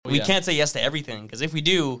We can't say yes to everything, because if we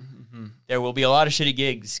do, there will be a lot of shitty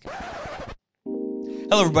gigs.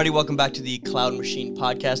 Hello, everybody. Welcome back to the Cloud Machine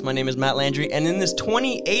podcast. My name is Matt Landry, and in this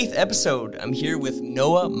 28th episode, I'm here with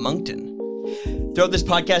Noah Monckton. Throughout this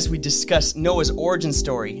podcast, we discuss Noah's origin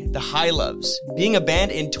story, the high loves, being a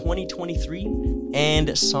band in 2023, and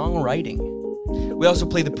songwriting. We also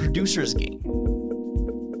play the producer's game.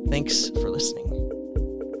 Thanks for listening.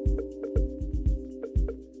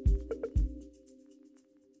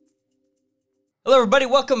 Hello, everybody.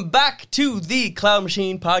 Welcome back to the Cloud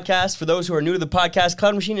Machine podcast. For those who are new to the podcast,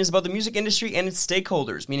 Cloud Machine is about the music industry and its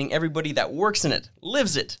stakeholders, meaning everybody that works in it,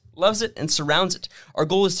 lives it, loves it, and surrounds it. Our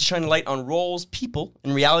goal is to shine a light on roles, people,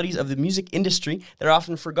 and realities of the music industry that are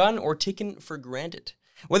often forgotten or taken for granted.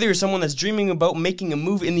 Whether you're someone that's dreaming about making a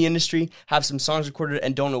move in the industry, have some songs recorded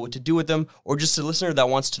and don't know what to do with them, or just a listener that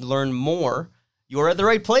wants to learn more, you're at the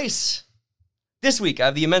right place. This week, I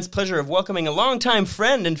have the immense pleasure of welcoming a longtime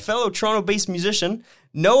friend and fellow Toronto-based musician,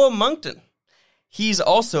 Noah Monckton. He's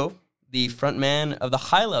also the frontman of the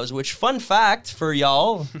High Loves, which, fun fact for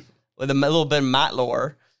y'all, with a little bit of Matt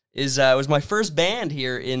lore, was my first band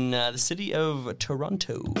here in the city of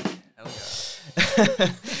Toronto. Hell yeah.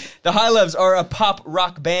 The High Loves are a pop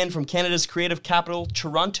rock band from Canada's creative capital,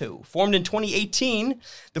 Toronto. Formed in 2018,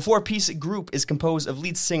 the four-piece group is composed of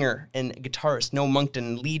lead singer and guitarist Noah Monckton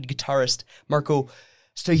and lead guitarist Marko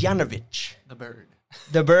Stojanovic.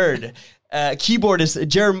 The Bird. Keyboardist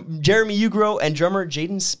Jeremy Ugro and drummer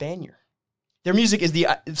Jaden Spanier. Their music is the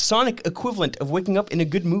sonic equivalent of waking up in a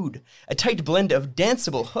good mood. A tight blend of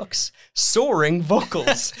danceable hooks, soaring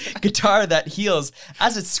vocals, guitar that heals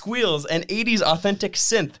as it squeals, and 80s authentic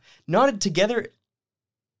synth, knotted together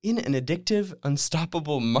in an addictive,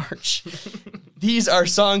 unstoppable march. These are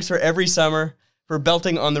songs for every summer, for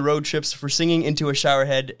belting on the road trips, for singing into a shower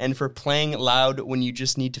head, and for playing loud when you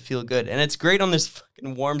just need to feel good. And it's great on this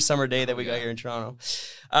fucking warm summer day that we got here in Toronto.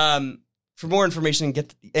 For more information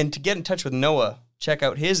and to get in touch with Noah, check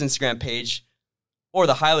out his Instagram page or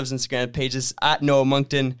the High Loves Instagram page is at Noah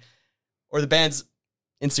Monckton, or the band's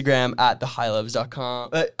Instagram at thehighloves.com.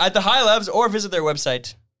 At the High Loves, or visit their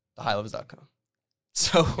website, thehighloves.com.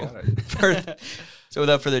 So,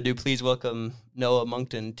 without further ado, please welcome Noah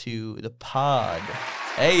Monckton to the pod.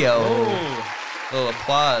 Hey yo, a little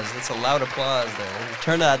applause. That's a loud applause there.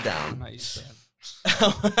 Turn that down. I'm not used to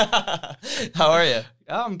that. How are you?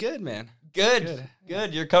 Oh, I'm good, man. Good.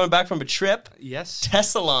 You're coming back from a trip? Yes.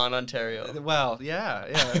 Thessalon, Ontario. Well, yeah.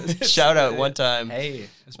 Shout out one time. Hey,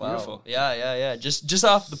 it's beautiful. Yeah. Just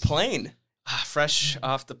off the plane. Fresh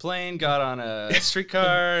off the plane, got on a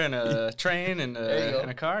streetcar and a train and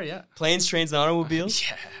a car, yeah. Planes, trains, and automobiles?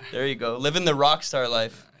 Yeah. There you go. Living the rock star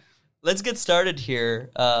life. Let's get started here.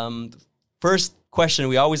 First question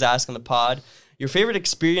we always ask on the pod, your favorite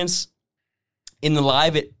experience in the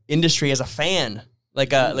live industry as a fan?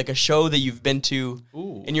 Like a show that you've been to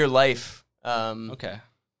in your life.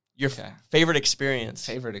 Your favorite experience.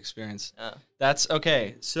 Favorite experience. That's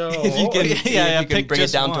okay. So if you can bring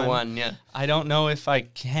it down to one. Yeah. I don't know if I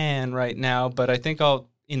can right now, but I think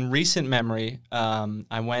in recent memory,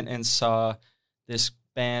 I went and saw this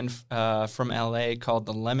band from LA called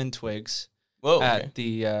the Lemon Twigs. At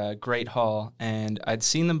the Great Hall, and I'd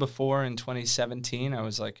seen them before in 2017. I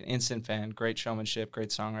was like an instant fan. Great showmanship,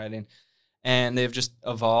 great songwriting. And they've just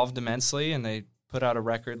evolved immensely, and they put out a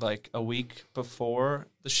record like a week before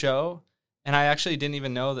the show. And I actually didn't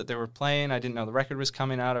even know that they were playing. I didn't know the record was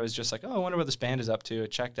coming out. I was just like, I wonder what this band is up to. I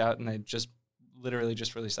checked out, and they literally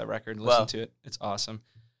just released that record. Listen to it. It's awesome.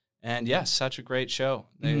 And yeah, such a great show.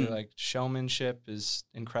 They showmanship is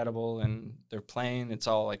incredible, and they're playing. It's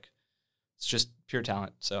all like, it's just pure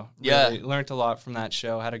talent. So really learned a lot from that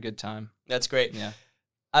show. Had a good time. That's great. Yeah.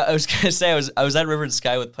 I was going to say, I was at River to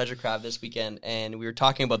Sky with Pleasure Craft this weekend, and we were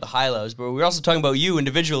talking about the High Lows, but we were also talking about you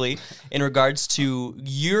individually in regards to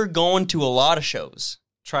you're going to a lot of shows.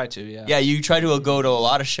 Try to, yeah. Yeah, you try to go to a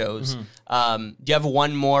lot of shows. Do you have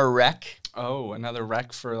one more rec? Oh, another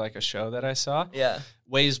rec for like a show that I saw? Yeah.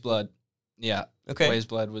 Waves Blood. Yeah. Okay. Waves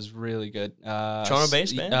Blood was really good.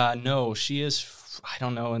 Toronto-based band? No, she is, I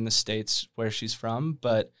don't know in the States where she's from,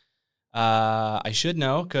 but I should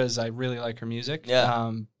know because I really like her music.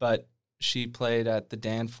 Yeah. But she played at the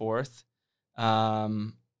Danforth. Saw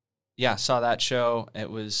that show.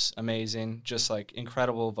 It was amazing. Just like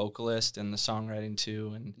incredible vocalist and the songwriting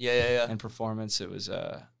too, and and performance. It was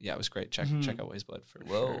it was great. Check out Waves Blood for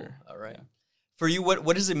sure. All right. Yeah. For you,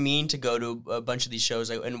 what does it mean to go to a bunch of these shows,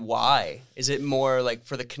 and why? Is it more like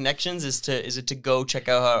for the connections? Is it to go check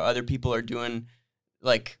out how other people are doing,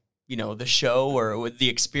 like the show or with the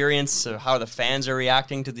experience of how the fans are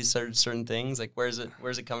reacting to these certain things? Like, where's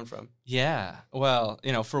it coming from? Yeah. Well,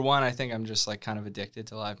 for one, I think I'm just like kind of addicted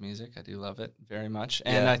to live music. I do love it very much.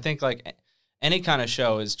 And I think like any kind of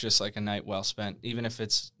show is just like a night well spent, even if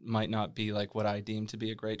it's might not be like what I deem to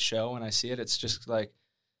be a great show when I see it. It's just like,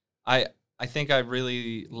 I think I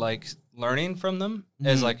really like learning from them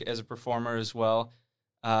as a performer as well.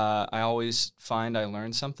 I always find I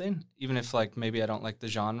learn something, even if like maybe I don't like the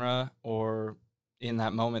genre or in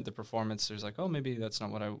that moment the performance. There's like, oh, maybe that's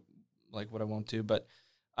not what I like, what I won't do. But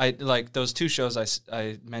I like those two shows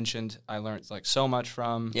I mentioned. I learned like so much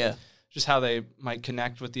from. Yeah, just how they might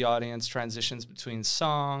connect with the audience, transitions between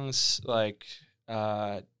songs, like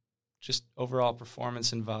just overall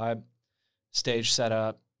performance and vibe, stage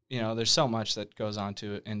setup. There's so much that goes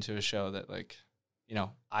into a show that like.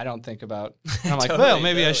 I don't think about. And I'm like,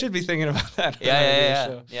 maybe I should be thinking about that.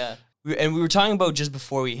 Yeah. And we were talking about just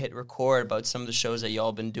before we hit record about some of the shows that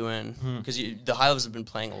y'all been doing because the High Loves have been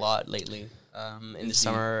playing a lot lately in the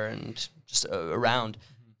summer and just around.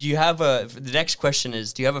 Do you have the next question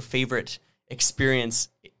is, do you have a favorite experience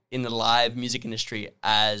in the live music industry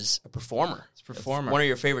as a performer? One of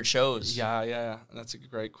your favorite shows? Yeah. That's a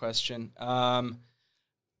great question.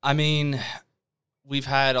 I mean, we've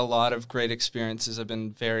had a lot of great experiences. I've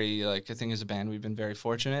been very, I think as a band, we've been very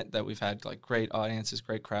fortunate that we've had, great audiences,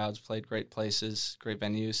 great crowds, played great places, great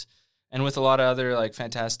venues, and with a lot of other,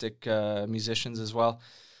 fantastic musicians as well.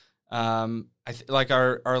 Our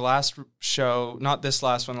last show, not this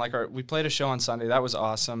last one, we played a show on Sunday. That was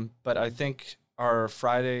awesome. But I think our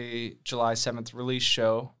Friday, July 7th release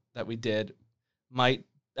show that we did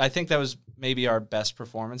I think that was maybe our best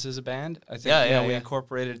performance as a band. I think we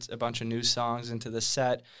incorporated a bunch of new songs into the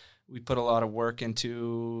set. We put a lot of work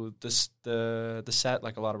into the set,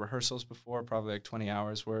 like a lot of rehearsals before, probably 20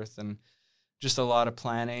 hours worth, and just a lot of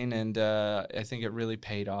planning. And I think it really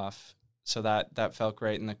paid off. So that felt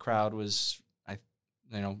great, and the crowd was,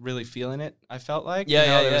 really feeling it. I felt like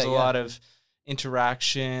there was a lot of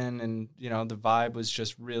interaction, and the vibe was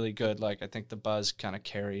just really good. I think the buzz kind of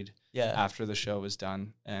carried. Yeah. After the show was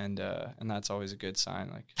done, and that's always a good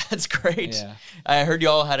sign. That's great. Yeah. I heard you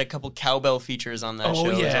all had a couple cowbell features on that show.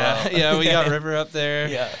 Oh yeah, as well. We got River up there.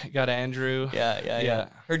 Yeah, got Andrew. Yeah.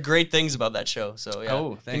 Heard great things about that show. So yeah.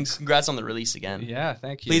 Oh, thanks. Congrats on the release again. Yeah,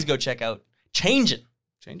 thank you. Please go check out Changin'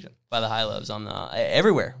 by the High Loves on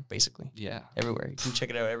everywhere, basically. Yeah, everywhere. You can check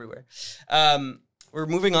it out everywhere. We're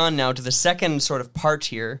moving on now to the second sort of part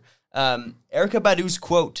here. Erykah Badu's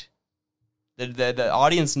quote. The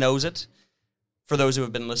audience knows it, for those who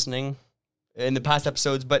have been listening in the past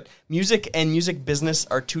episodes, but music and music business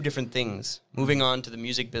are two different things. Moving on to the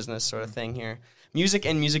music business sort of thing here. Music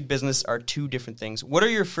and music business are two different things. What are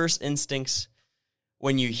your first instincts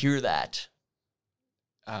when you hear that?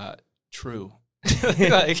 True.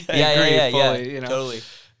 I agree fully,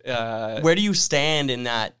 totally. Where do you stand in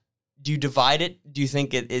that? Do you divide it? Do you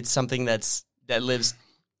think it's something that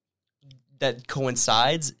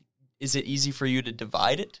coincides? Is it easy for you to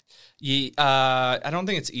divide it? Yeah, I don't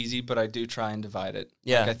think it's easy, but I do try and divide it.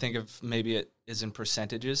 Yeah. I think of maybe it is in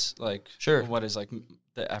percentages. Sure. What is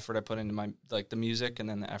the effort I put into my the music, and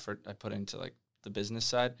then the effort I put into the business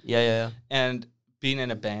side. Yeah. And being in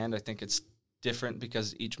a band, I think it's different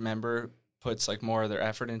because each member puts more of their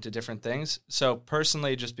effort into different things. So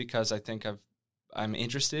personally, just because I think I'm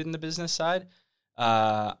interested in the business side,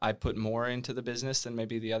 I put more into the business than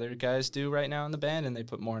maybe the other guys do right now in the band, and they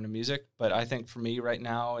put more into music. But I think for me right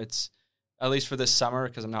now, it's, at least for this summer,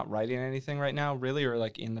 because I'm not writing anything right now, really, or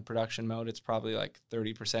in the production mode, it's probably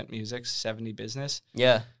 30% music, 70 business.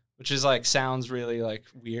 Yeah. Which is sounds really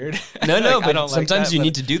weird. No, but sometimes you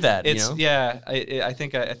need to do that. Yeah, I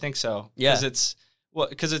think so. Yeah.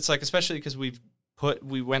 Because it's especially because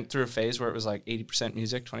we went through a phase where it was 80%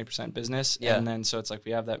 music, 20% business. Yeah. And then so it's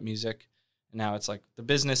we have that music. Now it's the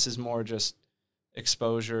business is more just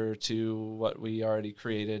exposure to what we already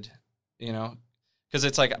created, because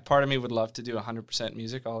it's part of me would love to do 100%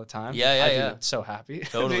 music all the time. I'd be so happy.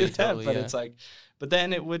 Totally. But it's but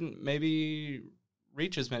then it wouldn't maybe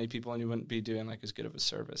reach as many people, and you wouldn't be doing as good of a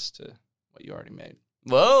service to what you already made.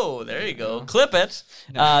 Whoa, there you go. Clip it.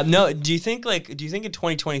 No, do you think in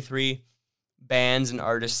 2023 bands and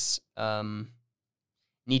artists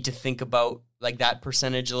need to think about that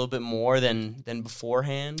percentage a little bit more than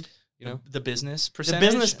beforehand? The business percentage. The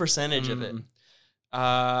business percentage of it.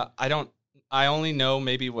 I only know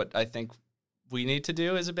maybe what I think we need to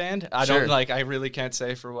do as a band. I really can't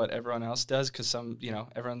say for what everyone else does, because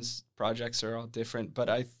everyone's projects are all different. But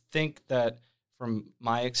I think that from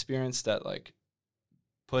my experience, that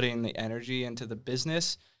putting the energy into the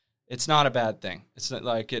business it's not a bad thing. It's not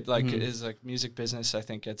like it is like music business. I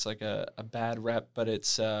think it's like a bad rep, but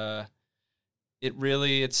it's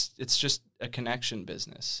just a connection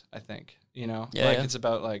business. I think, it's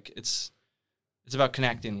about it's about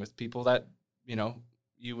connecting with people that,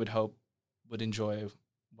 you would hope would enjoy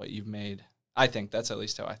what you've made. I think that's at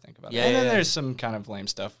least how I think about it. And then there's some kind of lame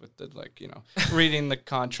stuff with the reading the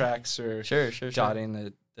contracts or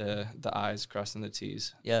jotting the I's, crossing the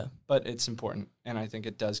T's. Yeah. But it's important, and I think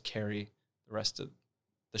it does carry the rest of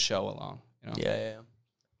the show along. Yeah.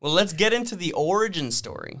 Well, let's get into the origin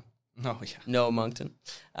story. Oh, yeah. No, Monckton.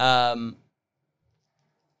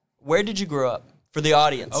 Where did you grow up? For the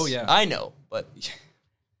audience. Oh, yeah. I know, but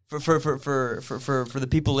for the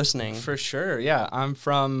people listening. For sure, yeah. I'm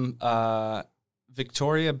from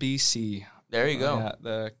Victoria, BC. There you go.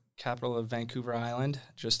 The capital of Vancouver Island,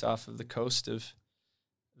 just off of the coast of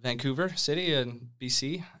Vancouver City in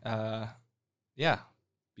BC.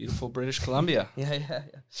 Beautiful British Columbia. Yeah.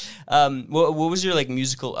 What was your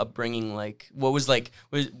musical upbringing like? What was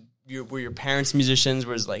were your parents musicians?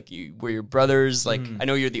 Were your brothers I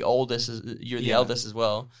know you're the oldest. You're the eldest as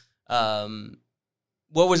well.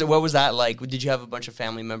 What was that like? Did you have a bunch of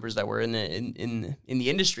family members that were in the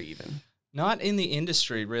industry even? Not in the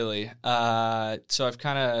industry really. So I've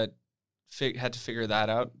kind of had to figure that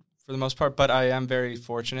out for the most part. But I am very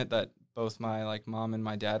fortunate that both my mom and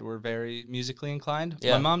my dad were very musically inclined.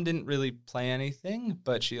 Yeah. My mom didn't really play anything,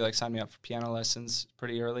 but she signed me up for piano lessons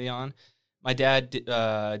pretty early on. My dad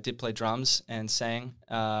did play drums and sang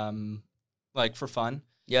for fun.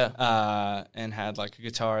 Yeah. And had a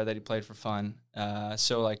guitar that he played for fun.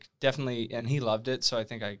 So definitely, and he loved it. So I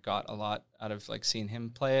think I got a lot out of seeing him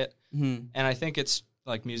play it. Mm-hmm. And I think it's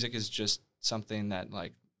music is just something that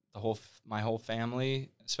my whole family,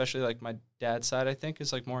 especially my dad's side, I think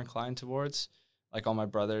is more inclined towards. All my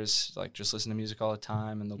brothers just listen to music all the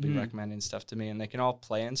time, and they'll be recommending stuff to me, and they can all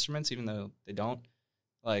play instruments even though they don't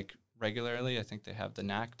regularly. I think they have the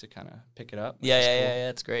knack to kind of pick it up. Yeah,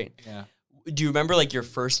 that's great. Yeah. Do you remember your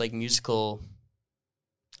first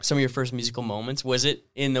some of your first musical moments? Was it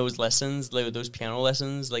in those lessons, those piano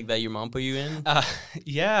lessons that your mom put you in?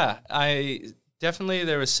 Yeah, I definitely,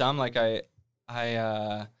 there was some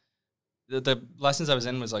the lessons I was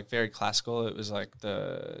in was very classical. It was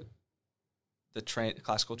the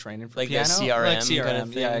classical training for piano, CRM kind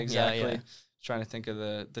of thing. Yeah, exactly. Yeah. Trying to think of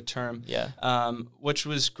the term. Yeah. Which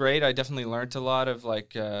was great. I definitely learned a lot of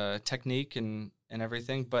technique and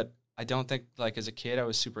everything, but I don't think as a kid I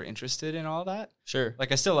was super interested in all that. Sure.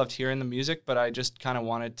 I still loved hearing the music, but I just kind of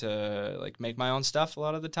wanted to make my own stuff a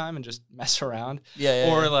lot of the time and just mess around.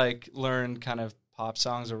 Or learn kind of pop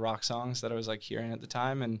songs or rock songs that I was hearing at the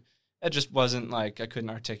time, and it just wasn't I couldn't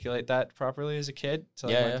articulate that properly as a kid to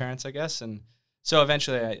my parents, I guess. And so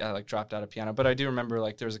eventually I dropped out of piano, but I do remember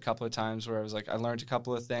there was a couple of times where I was I learned a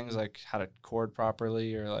couple of things how to chord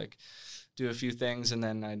properly or do a few things, and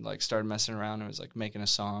then I started messing around and was making a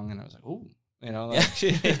song, and I was ooh, yeah.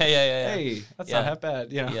 Hey, that's not that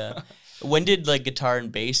bad, Yeah. When did guitar and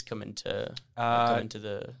bass come into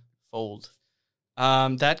the fold?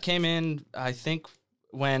 That came in, I think,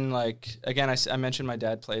 when again I mentioned my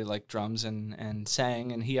dad played drums and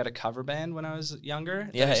sang, and he had a cover band when I was younger.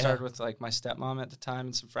 I started with my stepmom at the time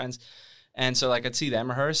and some friends, and so I'd see them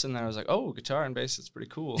rehearse, and then I was oh, guitar and bass, that's pretty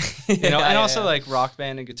cool. And also Rock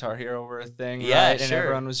Band and Guitar Hero were a thing, right? And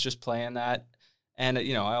everyone was just playing that, and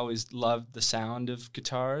I always loved the sound of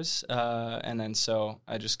guitars, and then so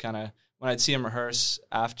I just kind of, when I'd see him rehearse,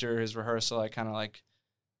 after his rehearsal I kind of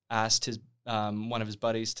asked his one of his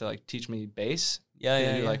buddies to teach me bass. He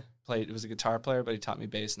played, it was a guitar player, but he taught me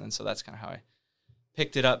bass, and then so that's kind of how I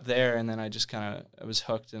picked it up there, and then I just I was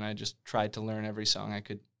hooked, and I just tried to learn every song I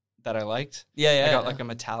could that I liked. I got a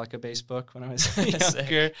Metallica bass book when I was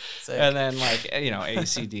younger. Sick. And then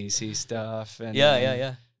AC/DC stuff, and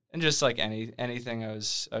and just anything I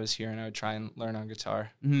was hearing, I would try and learn on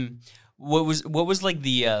guitar. Mm-hmm. What was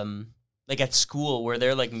the at school, were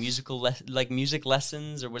there music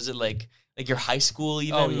lessons, or was it your high school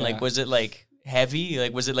even? Oh, yeah. Was it heavy?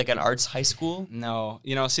 Was it an arts high school? No.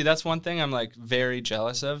 See, that's one thing I'm very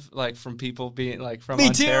jealous of, from people being from Me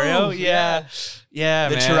Ontario. Too. Yeah,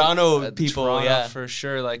 the man. Toronto people, Toronto, for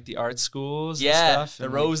sure, the art schools and stuff. The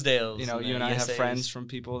Rosedales. You and I have friends from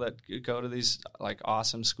people that go to these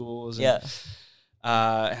awesome schools. And, yeah.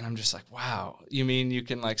 And I'm just wow, you mean you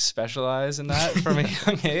can specialize in that from a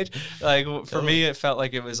young age? For me, it felt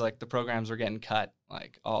it was the programs were getting cut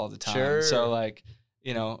all the time. Sure. So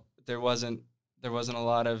there wasn't a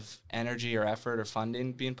lot of energy or effort or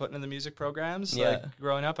funding being put into the music programs.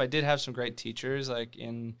 Growing up, I did have some great teachers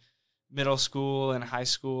in middle school and high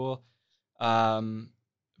school.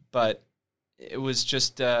 but it was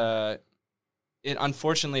just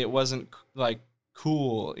unfortunately it wasn't like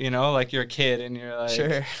cool, like you're a kid and you're like,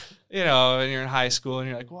 sure, and you're in high school and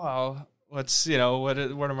you're like, wow, what's, what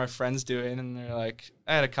are my friends doing? And they're like,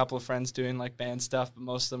 I had a couple of friends doing like band stuff, but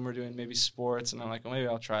most of them were doing maybe sports, and I'm like, well, maybe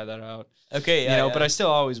I'll try that out. Okay, but I still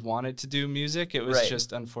always wanted to do music. It was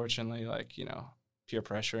just unfortunately like, peer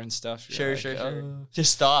pressure and stuff. Sure.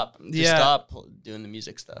 Just stop. Stop doing the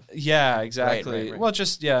music stuff. Yeah, exactly. Right. Well,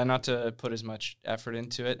 just, not to put as much effort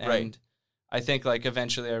into it. And I think like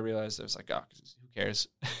eventually I realized I was like, oh, who cares?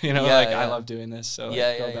 I love doing this. So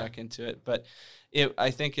go back into it. But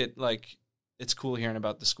I think it's cool hearing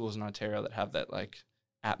about the schools in Ontario that have that like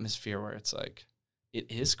atmosphere where it's like, it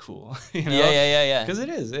is cool. Yeah. Because it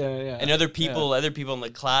is. Yeah. And other people in the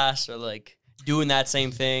class are like doing that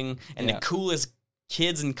same thing. And the coolest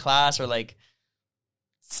kids in class are like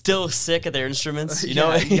still sick at their instruments, it's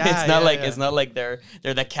not like they're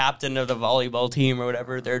the captain of the volleyball team or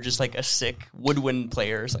whatever. They're just like a sick woodwind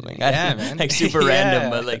player or something. Man. Like super random,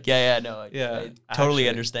 but like I totally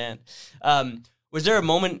understand. Was there a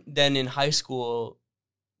moment then in high school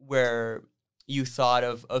where you thought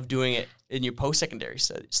of doing it in your post-secondary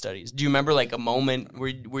studies? Do you remember like a moment where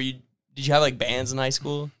you did you have like bands in high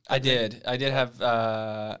school? I did have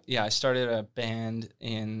I started a band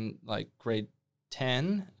in like grade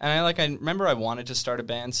 10, and I remember I wanted to start a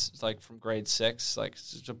band like from grade 6, like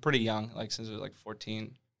so pretty young, like since I was like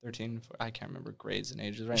 14, 13, I can't remember grades and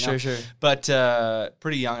ages right now. Sure. But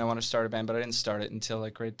pretty young, I wanted to start a band, but I didn't start it until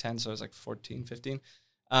like grade 10, so I was like 14, 15.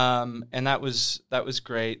 And that was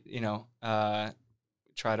great,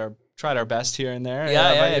 tried our best here and there.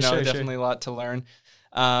 But, definitely a lot to learn.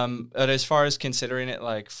 But as far as considering it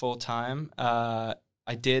like full time, I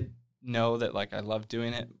did know that like I loved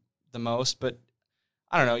doing it the most, but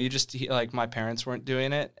I don't know, you just like my parents weren't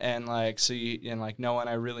doing it, and like so no one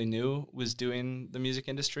I really knew was doing the music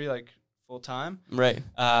industry like full time. Right.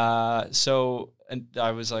 So and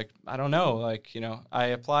I was like, I don't know, like, I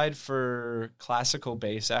applied for classical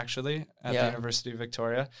bass actually at the University of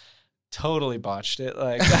Victoria. Totally botched it.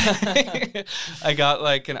 Like I got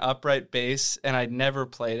like an upright bass and I'd never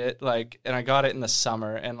played it, like, and I got it in the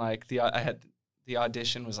summer, and like the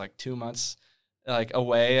audition was like 2 months like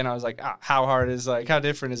away, and I was like, how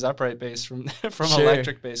different is upright bass from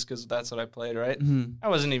electric bass, because that's what I played, right? Mm-hmm. I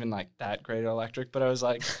wasn't even like that great at electric, but I was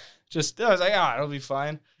like it'll be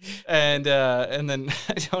fine. And then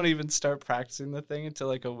I don't even start practicing the thing until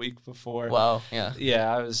like a week before. Wow.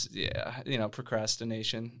 Yeah, I was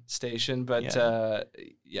procrastination station, but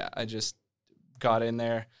I just got in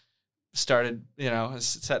there, started,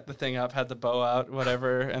 set the thing up, had the bow out,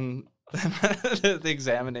 whatever, and the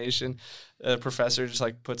examination, the professor just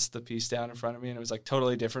like puts the piece down in front of me, and it was like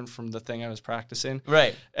totally different from the thing I was practicing.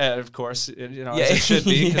 Right. Of course, as it should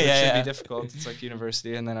be, because it should be difficult. It's like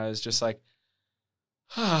university. And then I was just like,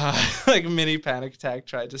 like mini panic attack,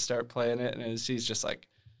 tried to start playing it, and he's just like,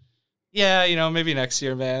 maybe next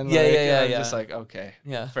year, man. I'm just like, okay,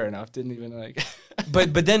 fair enough. Didn't even like.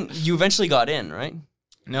 but then you eventually got in, right?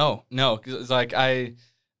 No, 'cause like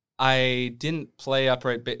I didn't play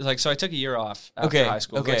upright bass. Like, so I took a year off after high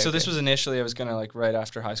school. So this was initially, I was going to like right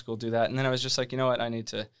after high school do that. And then I was just like, you know what? I need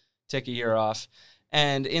to take a year off.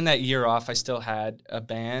 And in that year off, I still had a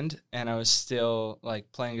band, and I was still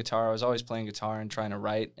like playing guitar. I was always playing guitar and trying to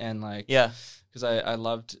write, and like, because I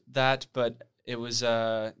loved that. But it was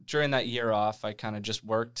during that year off, I kind of just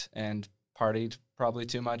worked and partied probably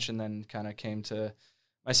too much, and then kind of came to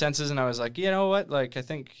my senses, and I was like, you know what, like, I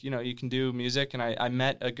think, you can do music. And I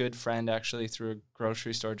met a good friend actually through a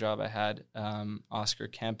grocery store job I had, Oscar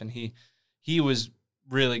Kemp, and he was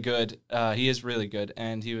really good. He is really good,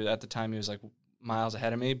 and he was, at the time, he was like miles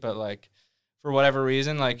ahead of me, but like for whatever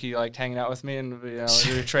reason, like he liked hanging out with me, and we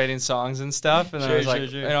were trading songs and stuff, and I was like,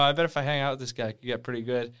 I bet if I hang out with this guy, I could get pretty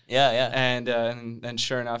good. And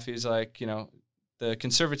sure enough, he's like, the Victoria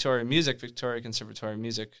Conservatory of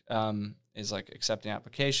Music, is like accepting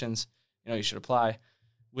applications, you should apply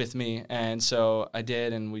with me. And so I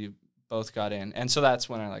did, and we both got in. And so that's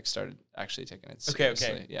when I like started actually taking it seriously.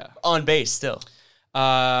 Okay. Yeah. On bass still?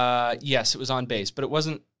 Yes, it was on bass, but it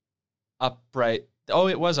wasn't upright. Oh,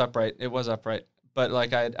 it was upright. But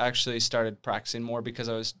like I had actually started practicing more because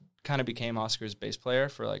I was kind of became Oscar's bass player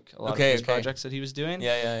for like a lot of his projects that he was doing.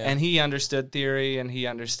 Yeah. And he understood theory, and he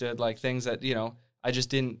understood like things that, I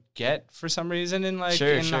just didn't get for some reason in like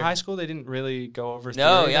high school. They didn't really go over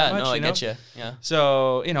theory that much, I get you. Yeah.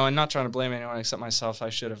 So, and not trying to blame anyone except myself,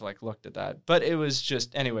 I should have like looked at that. But it was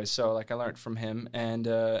just anyway, so like I learned from him, and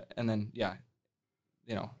then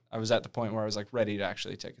I was at the point where I was like ready to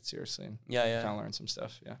actually take it seriously and kind of learn some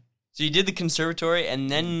stuff. Yeah. So you did the conservatory, and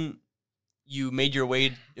then you made your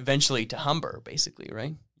way eventually to Humber, basically,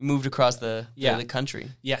 right? You moved across the country.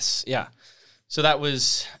 Yes, yeah. So that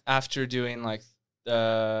was after doing like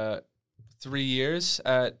 3 years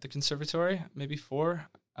at the conservatory, maybe 4.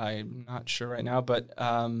 I'm not sure right now, but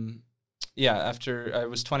after I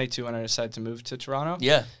was 22 when I decided to move to Toronto.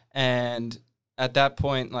 Yeah. And at that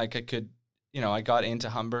point, like I could, I got into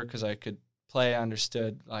Humber because I could play, I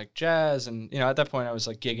understood like jazz, and at that point I was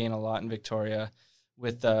like gigging a lot in Victoria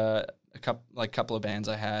with a couple of bands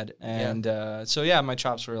I had, and my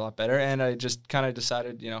chops were a lot better, and I just kind of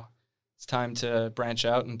decided it's time to branch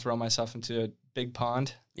out and throw myself into a big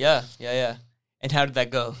pond. Yeah. And how did that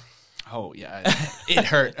go? Oh yeah, it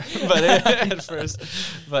hurt, but at first,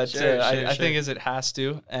 but sure. I think as it has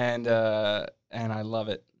to, and I love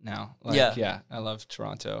it now. I love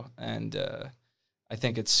Toronto, and I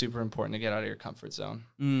think it's super important to get out of your comfort zone.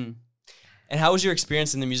 And how was your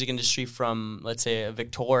experience in the music industry from, let's say,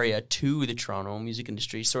 Victoria to the Toronto music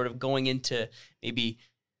industry, sort of going into maybe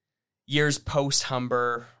years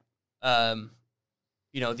post-Humber, the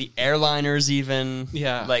airliners even,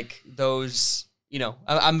 like those,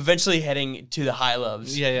 I'm eventually heading to the high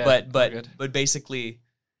loves. Yeah. But basically,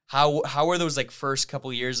 how were those like first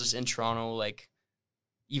couple years in Toronto, like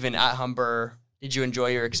even at Humber? Did you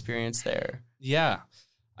enjoy your experience there? Yeah,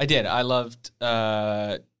 I did. I loved,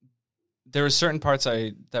 there were certain parts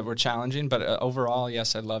that were challenging, but overall,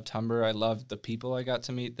 yes, I loved Humber. I loved the people I got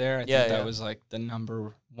to meet there. I think that was like the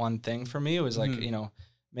number one thing for me. It was like,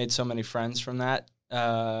 made so many friends from that.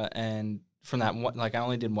 And from that one, like I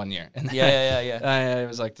only did 1 year. And I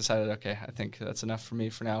was like decided, okay, I think that's enough for me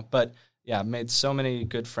for now. But yeah, made so many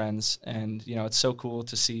good friends, and it's so cool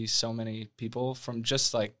to see so many people from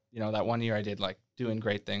just like, that 1 year I did like doing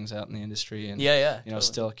great things out in the industry, and totally.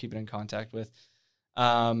 Still keeping in contact with.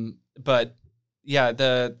 But yeah,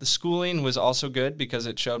 the schooling was also good because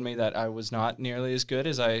it showed me that I was not nearly as good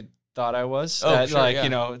as I thought I was.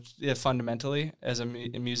 Fundamentally as a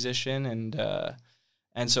musician,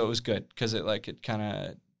 and so it was good because it kind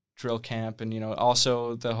of drill camp, and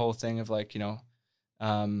also the whole thing of like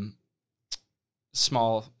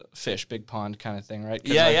small fish, big pond kind of thing, right?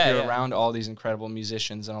 You're around all these incredible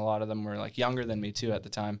musicians, and a lot of them were like younger than me too at the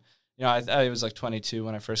time. I was like 22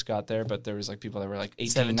 when I first got there, but there was like people that were like 18,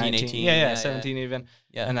 17, 19. 18. 17 even.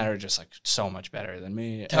 Yeah. And that are just like so much better than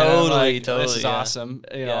me. Totally. This is awesome,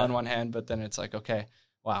 on one hand, but then it's like, okay,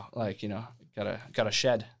 wow, like, gotta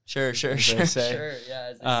shed. Sure. Sure, Yeah, as they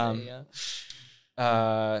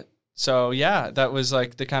say. So yeah, that was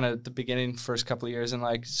like the beginning first couple of years, and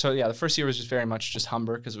like the first year was just very much just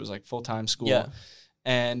Humber because it was like full-time school. Yeah.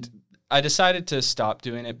 And I decided to stop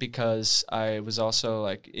doing it because I was also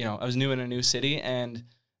like, I was new in a new city and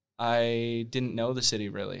I didn't know the city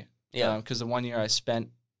really. Yeah. Because the 1 year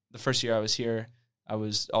the first year I was here, I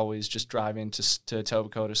was always just driving to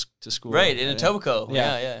Etobicoke to school. Right, in Etobicoke.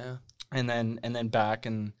 Yeah. And then back,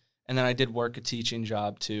 and then I did work a teaching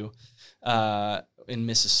job too, in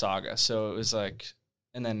Mississauga. So it was like,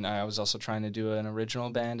 and then I was also trying to do an original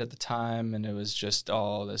band at the time, and it was just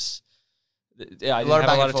all this. Yeah, I didn't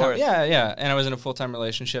have a lot of time. Yeah, and I was in a full-time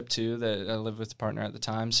relationship too. That I lived with a partner at the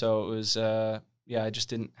time, so it was. I just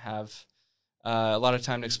didn't have a lot of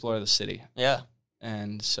time to explore the city. Yeah,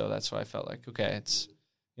 and so that's why I felt like, okay, it's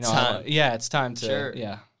time. It's time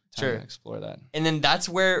to to explore that. And then that's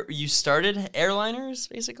where you started Airliners,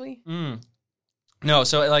 basically. No,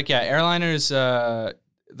 so Airliners.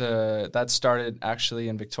 That started actually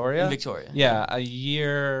in Victoria. Yeah, a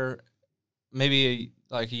year, maybe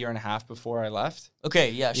like a year and a half before I left.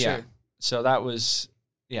 Okay, yeah, sure. Yeah. So that was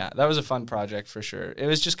a fun project for sure. It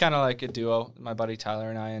was just kind of like a duo, my buddy Tyler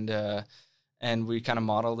and I, and we kind of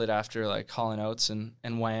modeled it after like Hall & Oates and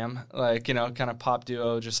Wham, like, kind of pop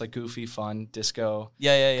duo, just like goofy, fun, disco,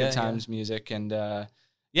 good times music. And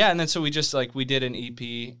and then so we just like, we did an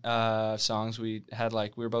EP songs. We had we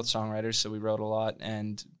were both songwriters, so we wrote a lot,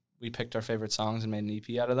 and we picked our favorite songs and made an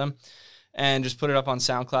EP out of them. And just put it up on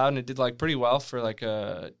SoundCloud, and it did like pretty well for like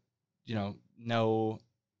a, no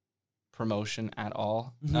promotion at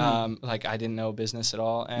all. Mm-hmm. I didn't know business at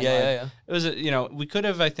all. And it was, we could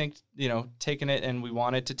have, I think, taken it, and we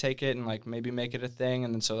wanted to take it and like maybe make it a thing.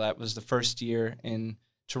 And then so that was the first year in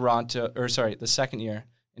Toronto, the second year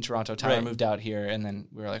in Toronto. Tyler moved out here, and then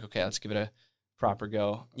we were like, okay, let's give it a proper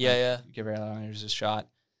go. Give Airliners a shot.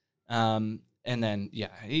 And then,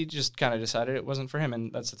 he just kind of decided it wasn't for him.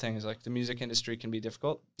 And that's the thing, is like the music industry can be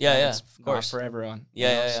difficult. It's of course. Not for everyone.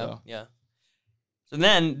 So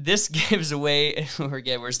then this gives away,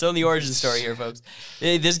 we're still in the origin story here, folks.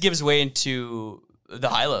 This gives way into the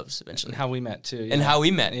High Loves eventually. And how we met too. Yeah. And how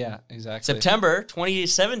we met. Yeah, exactly. September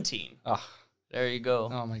 2017. Oh, there you go.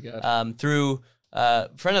 Oh my God. Through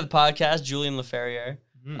friend of the podcast, Julian Laferriere,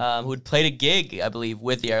 who had played a gig, I believe,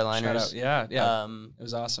 with the Airliners. Shout out. Yeah. It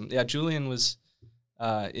was awesome. Yeah, Julian was,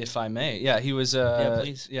 if I may, he was.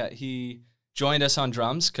 Please. Yeah, he joined us on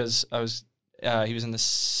drums because he was in the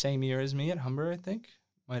same year as me at Humber, I think.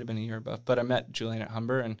 Might have been a year above, but I met Julian at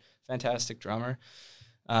Humber, and fantastic drummer,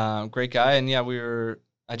 great guy. And yeah,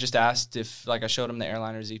 I just asked if, like, I showed him the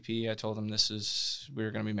Airliners EP. I told him we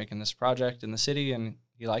were going to be making this project in the city, and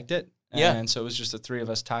he liked it. Yeah. And so it was just the three of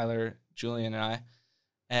us, Tyler, Julian, and I.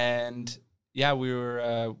 And yeah, we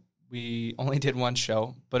only did one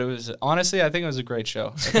show, but it was, honestly, I think it was a great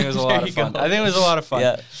show. I think it was a lot of fun. I think it was a lot of fun.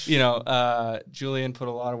 Yeah. You know, Julian put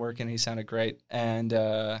a lot of work in. He sounded great. And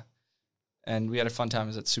we had a fun time. It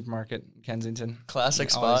was at Supermarket in Kensington. Classic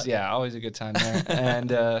spot. Always a good time there.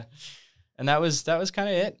 and that was kind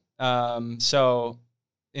of it. So,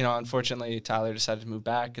 you know, unfortunately, Tyler decided to move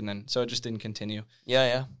back, and then so it just didn't continue.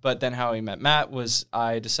 Yeah. But then how we met Matt was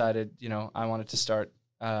I decided, you know, I wanted to start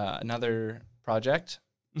another project,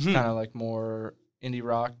 kind of like more indie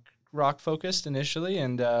rock focused initially,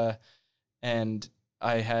 and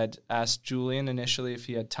I had asked Julian initially if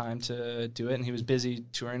he had time to do it, and he was busy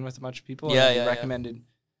touring with a bunch of people. Yeah, and he recommended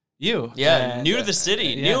you. Yeah, and, new to the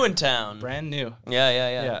city, new in town, brand new.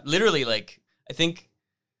 Yeah. Literally, like, I think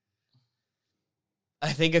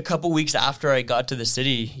a couple weeks after I got to the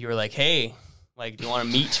city, you were like, "Hey, like, do you want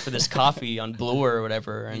to meet for this coffee on Bloor or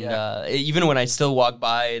whatever?" And even when I still walk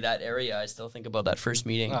by that area, I still think about that first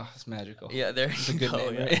meeting. Oh, it's magical. Yeah, there's a good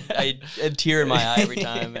name. Yeah. I a tear in my eye every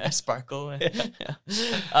time. I sparkle.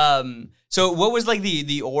 Yeah. So what was like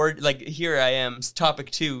like, here I am, topic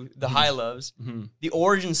 2, the High Loves, the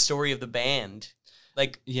origin story of the band.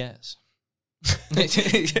 Like, yes.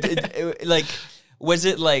 Like, was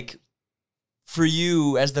it like, for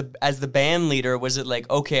you as the band leader, was it like,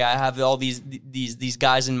 okay, I have all these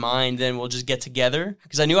guys in mind, then we'll just get together?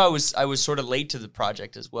 Because I knew I was sort of late to the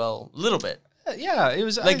project as well, a little bit. Yeah, it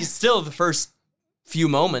was like, it's still the first few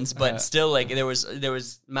moments, but still, like, there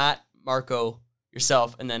was Matt, Marco,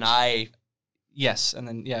 yourself, and then I. Yes, and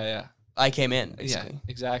then yeah. I came in, basically. Yeah,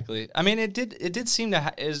 exactly. I mean, it did seem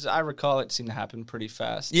to, as I recall, it seemed to happen pretty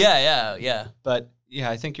fast. Yeah. But yeah,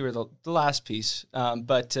 I think you were the last piece.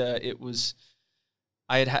 But it was.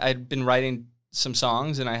 I'd been writing some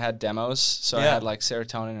songs, and I had demos, so I had like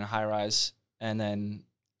Serotonin and High Rise, and then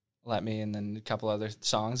Let Me, and then a couple other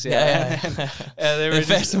songs. Yeah. There were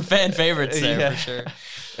some fan favorites there, for sure.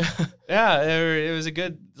 Yeah, it was a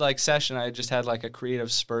good like session. I just had like a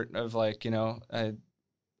creative spurt of, like, you know, I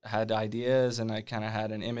had ideas, and I kind of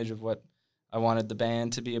had an image of what I wanted the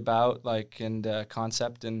band to be about, like, and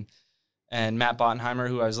concept, and Matt Bottenheimer,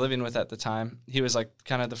 who I was living with at the time, he was like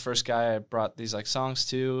kind of the first guy I brought these like songs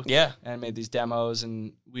to. Yeah. And made these demos,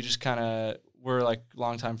 and we just kind of were like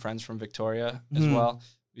longtime friends from Victoria as well.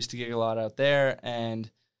 We used to gig a lot out there, and,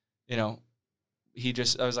 you know,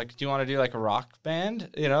 I was like, do you want to do like a rock band?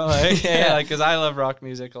 You know, like, like, because I love rock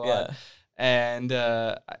music a lot. Yeah. And,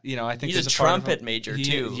 you know, I think he's a trumpet major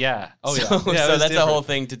too. Yeah. Oh, yeah. So that's different. A whole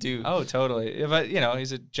thing to do. Oh, totally. But, you know,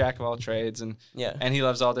 he's a jack of all trades, and he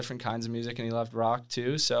loves all different kinds of music, and he loved rock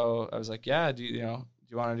too. So I was like, yeah, do you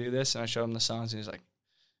want to do this? And I showed him the songs, and he's like,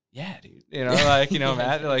 yeah, dude. You know, like, you know,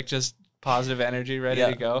 Matt, like, just positive energy, ready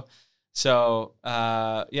to go. So,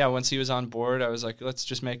 once he was on board, I was like, let's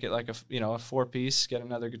just make it like a 4-piece, get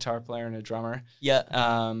another guitar player and a drummer. Yeah.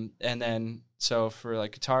 And then, so for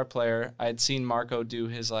like guitar player, I had seen Marco do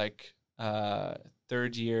his like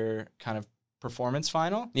third year kind of performance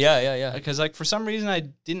final. Yeah. Because like for some reason I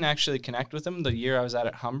didn't actually connect with him the year I was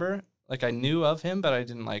at Humber. Like, I knew of him, but I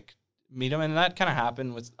didn't like meet him, and that kind of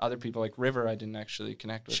happened with other people like River. I didn't actually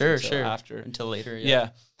connect with until later. Yeah.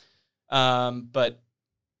 I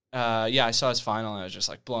saw his final, and I was just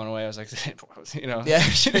like blown away. I was like, you know,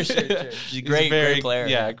 sure. He's a great player.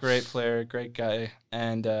 Yeah, great player, great guy.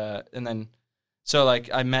 And then, so like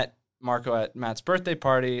I met Marco at Matt's birthday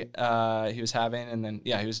party he was having, and then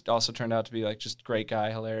he was also turned out to be like just great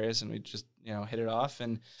guy, hilarious, and we just, you know, hit it off.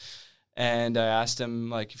 And I asked him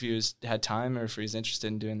like if he had time or if he was interested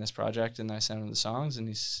in doing this project, and I sent him the songs, and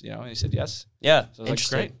he said yes. Yeah, so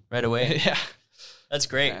interesting. Like, great, right away. Yeah, that's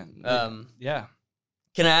great. Yeah.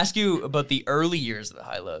 Can I ask you about the early years of the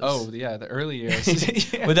High Lows? Oh, yeah, the early years.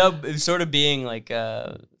 Without sort of being like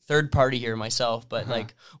a third party here myself, but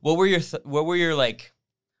like, what are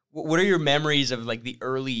your memories of like the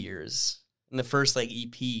early years and the first like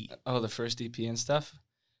EP? Oh, the first EP and stuff.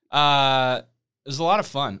 It was a lot of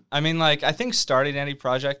fun. I mean, like, I think starting any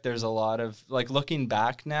project, there's a lot of, like, looking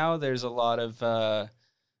back now, there's a lot of,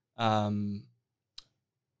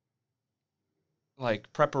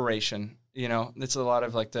 like, preparation, you know? It's a lot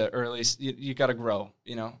of, like, the early, you got to grow,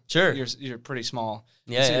 you know? Sure. You're pretty small.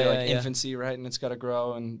 Yeah, it's infancy, right? And it's got to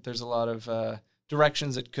grow, and there's a lot of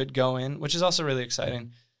directions it could go in, which is also really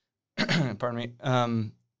exciting. Pardon me.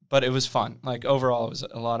 But it was fun. Like, overall, it was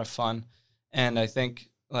a lot of fun. And I think,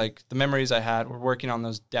 like, the memories I had were working on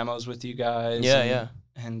those demos with you guys.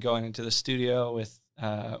 And going into the studio with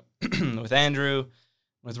with Andrew,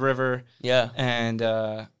 with River. Yeah. And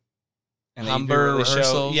Humber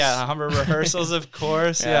rehearsals. Humber rehearsals, of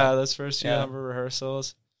course. Yeah, those first few Humber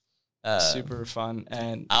rehearsals. Super fun.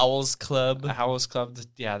 And Owls Club. The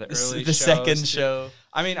early the shows, second show.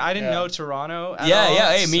 I mean, I didn't know Toronto at all.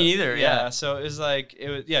 Hey, me neither. So it was like,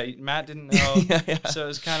 Matt didn't know. So it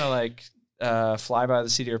was kind of like fly by the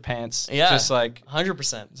seat of your pants. Yeah. Just like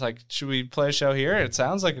 100%. It's like, should we play a show here? It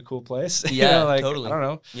sounds like a cool place. Yeah, like, totally. I don't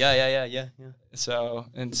know. Yeah. So,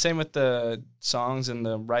 and same with the songs and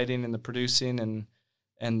the writing and the producing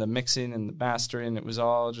and the mixing and the mastering. It was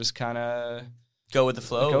all just kind of go with the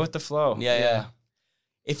flow. Yeah.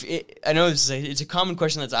 I know it's a common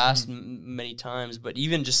question that's asked many times, but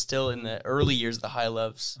even just still in the early years of the High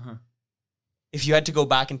Loves, if you had to go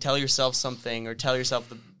back and tell yourself something, or tell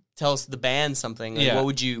the band something, like, what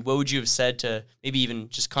would you have said to maybe even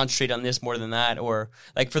just concentrate on this more than that, or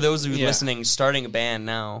like for those of you listening, starting a band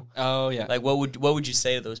now? Like what would you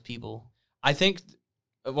say to those people? I think,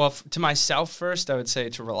 well, to myself first, I would say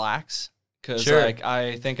to relax. Because like,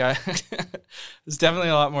 I think I was definitely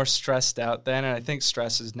a lot more stressed out then, and I think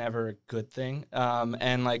stress is never a good thing.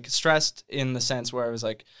 And like, stressed in the sense where I was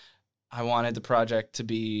like, I wanted the project to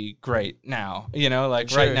be great now, you know,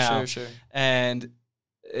 like right now. Sure. And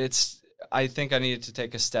I think I needed to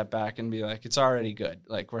take a step back and be like, it's already good.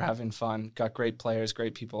 Like, we're having fun, got great players,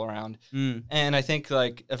 great people around. And I think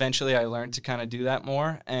like eventually I learned to kind of do that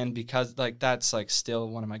more. And because like, that's like still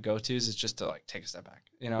one of my go-tos, is just to like take a step back,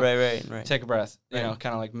 you know, right. Take a breath, you know,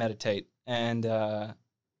 kind of like meditate. And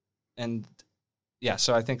yeah,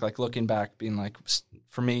 so I think like looking back, being like,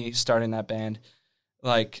 for me, starting that band,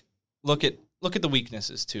 like look at the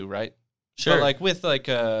weaknesses too, right? Sure. But like with like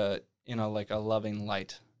a, you know, like a loving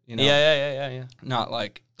light, you know? Yeah. Not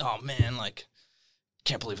like, oh man, like,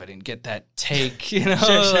 can't believe I didn't get that take, you know?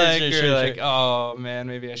 Sure. Oh man,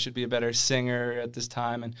 maybe I should be a better singer at this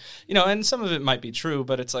time. And, you know, and some of it might be true,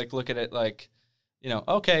 but it's like, look at it like, you know,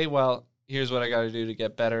 okay, well, here's what I got to do to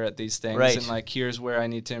get better at these things. Right. And like, here's where I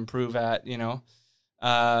need to improve at, you know?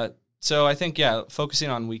 So I think, focusing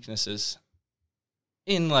on weaknesses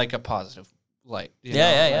in like a positive light. You know?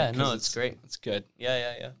 Yeah. No, it's great. It's good.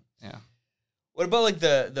 Yeah. What about like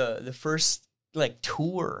the first like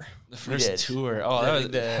tour? The first tour. Oh, that was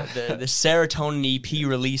the Serotonin EP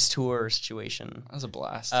release tour situation. That was a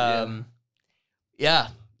blast. Yeah,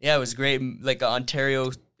 it was great. Like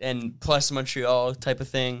Ontario and plus Montreal type of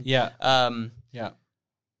thing. Yeah.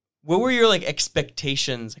 What were your like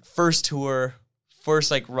expectations? Like first tour,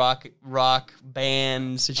 first like rock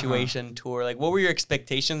band situation tour. Like what were your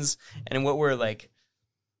expectations, and what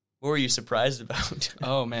were you surprised about?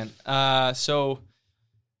 Oh man. So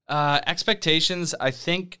expectations, I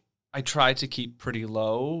think I tried to keep pretty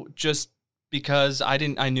low, just because I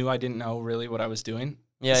knew I didn't know really what I was doing.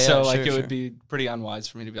 Yeah. So like it would be pretty unwise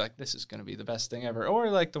for me to be like, this is going to be the best thing ever,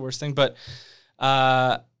 or like the worst thing. But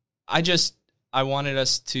I wanted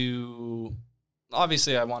us to,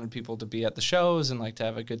 obviously I wanted people to be at the shows and like to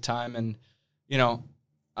have a good time. And, you know,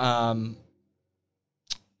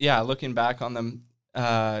 looking back on them,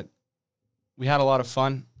 we had a lot of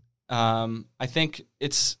fun. I think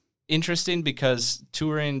it's interesting because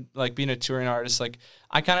touring, like being a touring artist, like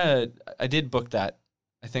I did book that,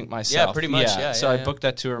 I think myself. Yeah, pretty much. So I booked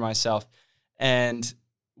that tour myself, and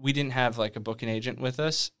we didn't have like a booking agent with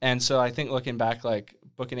us. And so I think looking back, like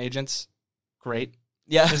booking agents, great.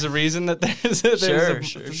 Yeah. There's a reason that there's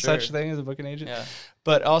such thing as a booking agent. Yeah.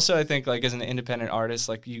 But also I think like as an independent artist,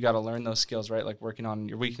 like you got to learn those skills, right? Like working on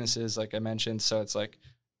your weaknesses, like I mentioned. So it's like,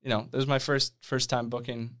 you know, this was my first time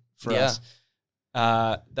booking for us.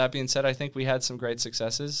 That being said, I think we had some great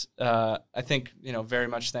successes. I think, you know, very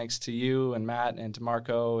much thanks to you and Matt and to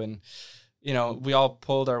Marco, and, you know, we all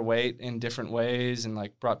pulled our weight in different ways and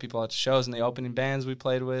like brought people out to shows and the opening bands we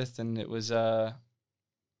played with. And it was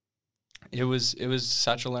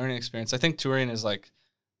such a learning experience. I think touring is like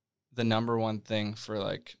the number one thing for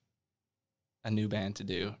like a new band to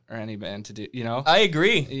do, or any band to do, you know? I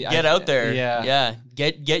agree. Get out there. Yeah.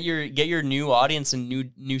 Get your new audience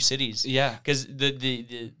in new cities. Yeah. Because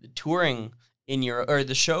the touring or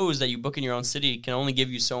the shows that you book in your own city can only give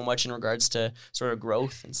you so much in regards to sort of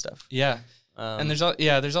growth and stuff. Yeah. And there's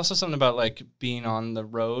also something about like being on the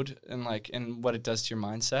road and like and what it does to your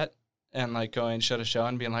mindset and like going show to show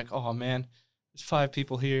and being like, oh man, there's 5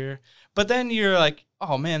 people here, but then you're like,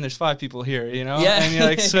 oh man, there's 5 people here, you know, and you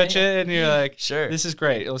like switch it and you're like, sure, this is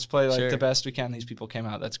great. Let's play like the best we can. These people came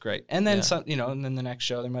out, that's great. And then some, you know, and then the next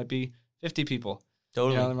show there might be 50 people.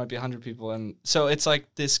 Totally, you know, there might be 100 people, and so it's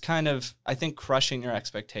like this kind of I think crushing your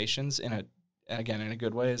expectations in a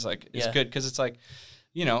good way is like it's good because it's like,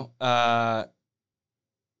 you know,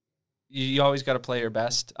 you always got to play your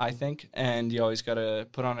best, I think, and you always got to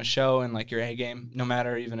put on a show and like your A game, no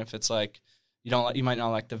matter even if it's like you might not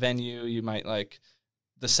like the venue, you might like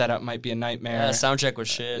the setup might be a nightmare. Yeah, sound check was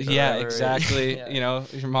shit. Yeah, whatever. Exactly. You know,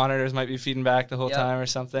 your monitors might be feeding back the whole time or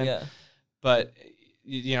something. Yeah, but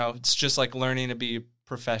you know, it's just like learning to be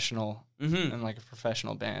professional and like a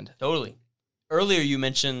professional band. Totally. Earlier you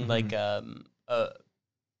mentioned like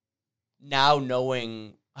now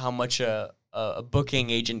knowing how much a booking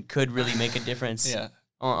agent could really make a difference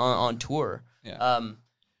on tour. Yeah.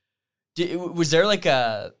 Was there like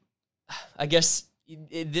I guess,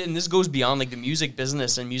 and this goes beyond like the music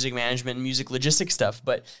business and music management and music logistics stuff,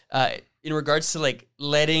 but in regards to like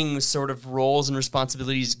letting sort of roles and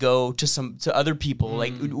responsibilities go to other people,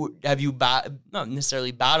 like have you not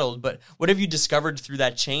necessarily battled, but what have you discovered through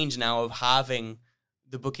that change now of having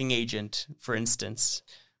the booking agent, for instance?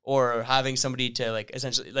 Or having somebody to like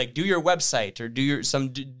essentially like do your website or do some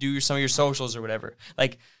of your socials or whatever.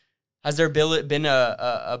 Like, has there been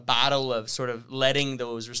a battle of sort of letting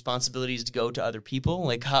those responsibilities go to other people?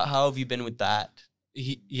 Like, how have you been with that?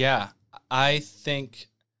 Yeah, I think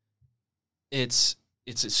it's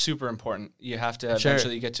super important. You have to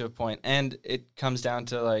eventually get to a point, and it comes down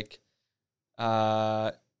to like,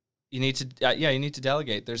 you need to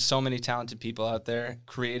delegate. There's so many talented people out there,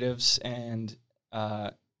 creatives, and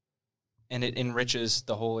it enriches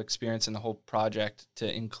the whole experience and the whole project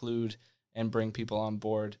to include and bring people on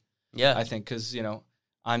board. Yeah, I think because you know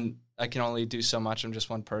I can only do so much. I'm just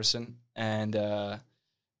one person, and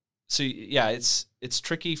so yeah, it's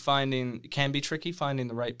tricky finding. It can be tricky finding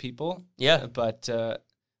the right people. Yeah, but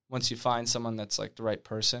once you find someone that's like the right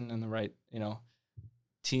person and the right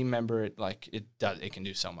team member, it can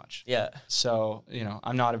do so much. Yeah. So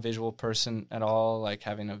I'm not a visual person at all. Like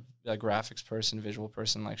having a graphics person, visual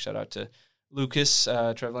person. Like shout out to Lucas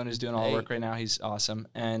Trevlin, who's doing all the work right now. He's awesome.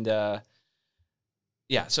 And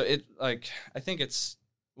yeah, so I think it's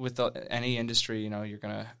with any industry, you're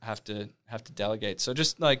gonna have to delegate. So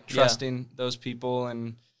just like trusting those people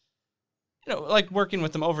and like working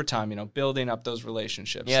with them over time, building up those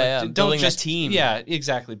relationships. Yeah, like, building a team. Yeah,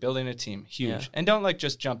 exactly. Building a team, huge. Yeah. And don't like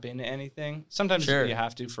just jump into anything. Sometimes you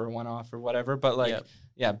have to for a one-off or whatever. But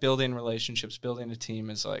building relationships, building a team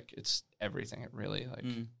is like it's everything. It really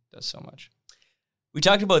does so much. We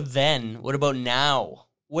talked about then. What about now?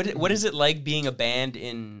 What is it like being a band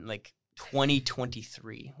in like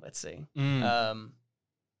 2023? Let's say.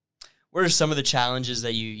 What are some of the challenges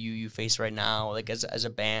that you face right now, like as a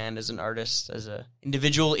band, as an artist, as an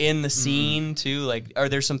individual in the scene too? Like, are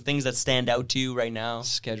there some things that stand out to you right now?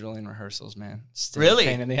 Scheduling rehearsals, man. Really?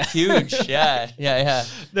 Huge. Yeah.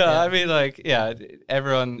 No, I mean,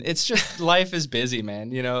 everyone, it's just, life is busy,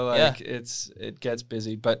 man. It gets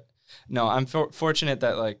busy, but no, I'm fortunate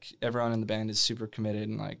that like everyone in the band is super committed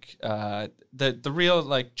and like, the real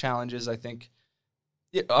like challenges, I think.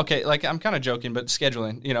 Yeah, okay, like I'm kind of joking, but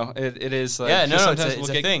scheduling, it is like sometimes we'll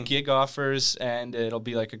get gig offers and it'll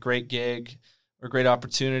be like a great gig or great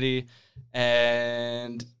opportunity,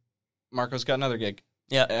 and Marco's got another gig,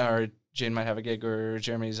 or Jane might have a gig, or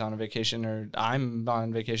Jeremy's on a vacation, or I'm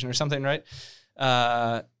on vacation or something, right?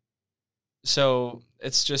 So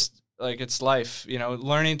it's just like it's life,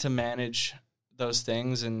 learning to manage those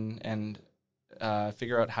things and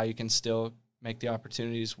figure out how you can still make the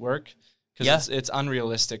opportunities work. Because it's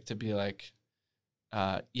unrealistic to be like,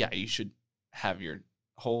 you should have your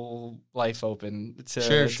whole life open to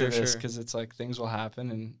this, because it's like things will happen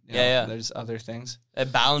and there's other things.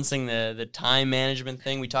 Balancing the time management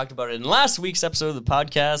thing. We talked about it in last week's episode of the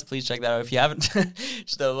podcast. Please check that out if you haven't.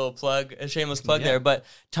 Just a little plug, a shameless plug there. But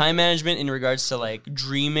time management in regards to like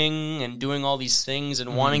dreaming and doing all these things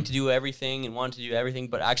and wanting to do everything,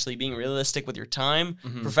 but actually being realistic with your time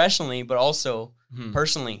professionally, but also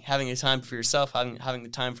personally, having the time for yourself, having the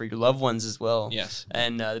time for your loved ones as well. Yes.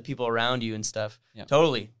 And the people around you and stuff. Yep.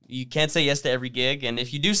 Totally. You can't say yes to every gig. And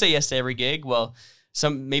if you do say yes to every gig, well,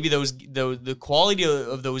 the quality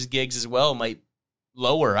of those gigs as well might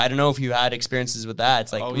lower. I don't know if you had experiences with that.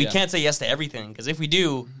 It's like we can't say yes to everything, because if we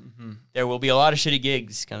do, there will be a lot of shitty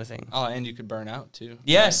gigs kind of thing. Oh, and you could burn out too.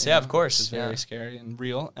 Yes, right? Of course. It's very scary and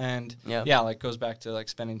real. And like goes back to like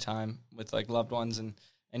spending time with like loved ones and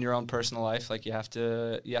your own personal life. Like you have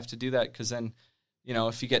to do that, because then,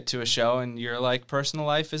 if you get to a show and your like personal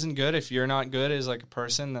life isn't good, if you're not good as like a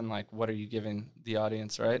person, then like what are you giving the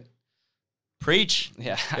audience, right? Preach.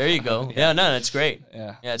 Yeah. There you go. No, that's great.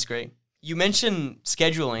 Yeah. Yeah, it's great. You mentioned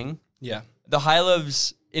scheduling. Yeah. The high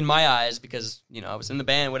loves, in my eyes, because, I was in the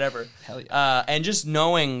band, whatever. Hell yeah. And just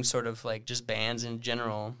knowing sort of like just bands in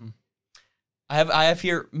general, I have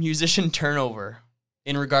here musician turnover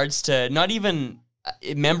in regards to not even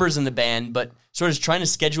members in the band, but sort of trying to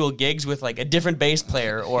schedule gigs with like a different bass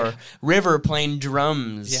player or River playing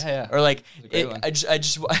drums. Yeah. Or like, I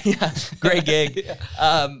just great gig.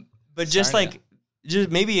 But just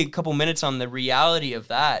maybe a couple minutes on the reality of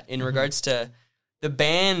that in regards to the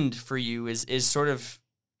band for you is sort of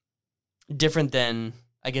different than,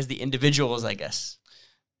 I guess, the individuals, I guess.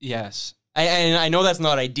 Yes. I know that's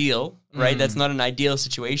not ideal, right? That's not an ideal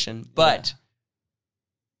situation, but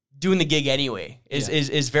doing the gig anyway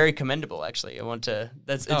is very commendable, actually.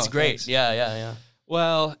 It's great. Thanks. Yeah.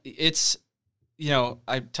 Well, it's,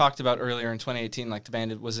 I talked about earlier in 2018, like the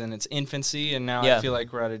band was in its infancy, and now I feel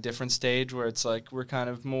like we're at a different stage where it's like we're kind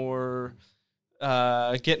of more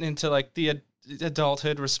getting into like the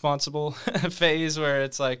adulthood responsible phase, where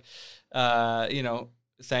it's like, we're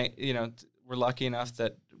lucky enough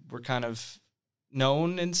that we're kind of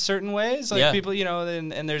known in certain ways, like people,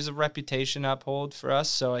 and there's a reputation uphold for us.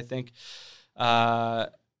 So I think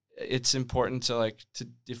it's important to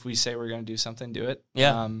if we say we're going to do something, do it.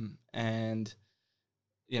 Yeah. And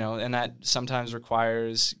that sometimes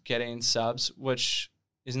requires getting subs, which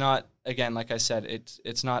is not, again, like I said,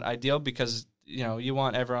 it's not ideal, because, you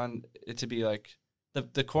want everyone to be like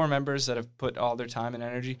the core members that have put all their time and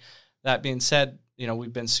energy. That being said,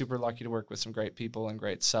 we've been super lucky to work with some great people and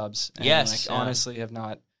great subs. And honestly have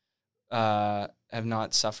not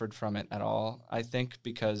suffered from it at all, I think,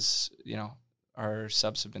 because, our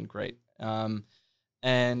subs have been great. And,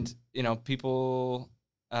 people,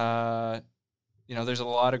 there's a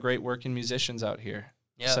lot of great working musicians out here,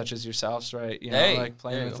 such as yourselves, right?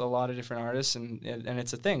 Playing with a lot of different artists, and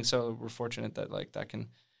it's a thing. So we're fortunate that like that can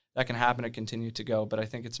happen and continue to go. But I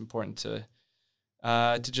think it's important to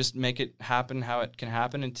just make it happen how it can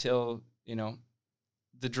happen until,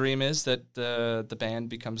 the dream is that the band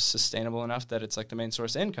becomes sustainable enough that it's like the main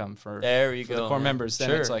source of income for the core members.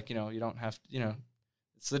 Then it's like, you don't have to,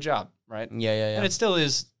 it's the job, right? Yeah. And it still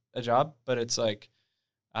is a job, but it's like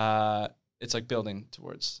building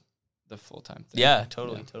towards the full-time thing. Yeah,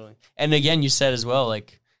 totally. And again, you said as well,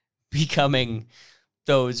 like becoming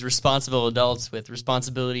those responsible adults with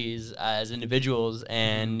responsibilities as individuals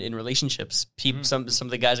and in relationships. Some of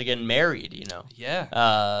the guys are getting married, Yeah.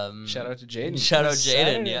 Shout out to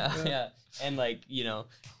Jaden. Yeah. And like,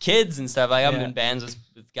 kids and stuff. I haven't been bands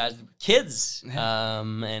with guys with kids,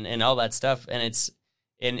 and all that stuff. And it's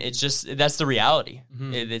just, that's the reality.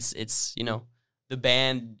 It's the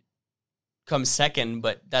band comes second,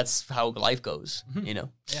 but that's how life goes, Yeah.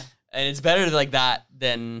 And it's better like that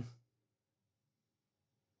than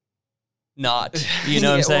not, what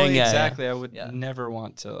I'm saying? Well, exactly. I would never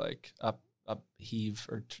want to like upheave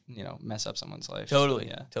or mess up someone's life.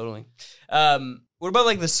 Totally. What about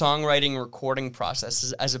like the songwriting recording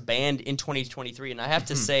process as a band in 2023? And I have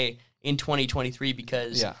to say in 2023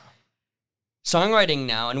 because songwriting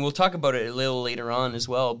now, and we'll talk about it a little later on as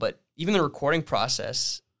well, but even the recording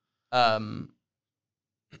process,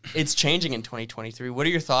 it's changing in 2023. What are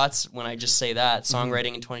your thoughts when I just say that?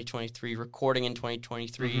 Songwriting in 2023, recording in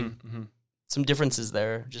 2023. Some differences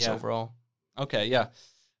there, just overall. Okay, yeah.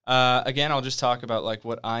 Again, I'll just talk about like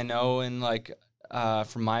what I know and like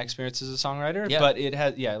from my experience as a songwriter. Yeah. But it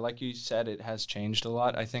has, like you said, it has changed a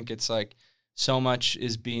lot. I think it's like so much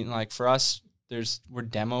is being like, for us, we're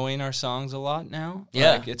demoing our songs a lot now.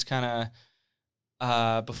 Yeah. Like it's kind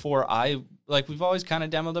of before we've always kind of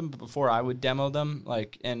demoed them, but before I would demo them,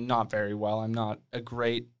 like, and not very well. I'm not a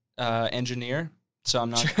great engineer, so I'm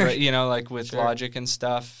not great, like with Logic and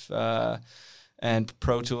stuff, and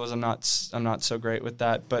Pro Tools. I'm not so great with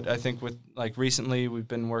that. But I think with like recently, we've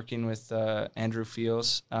been working with Andrew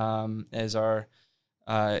Fields as our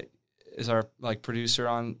like producer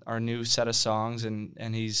on our new set of songs,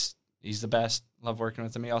 and he's the best. Love working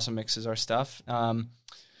with him. He also mixes our stuff.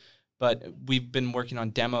 But we've been working on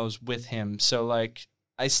demos with him. So, like,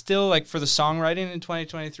 I still, like, for the songwriting in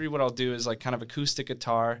 2023, what I'll do is, like, kind of acoustic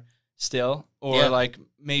guitar still. Or, like,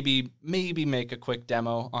 maybe make a quick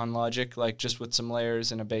demo on Logic, like, just with some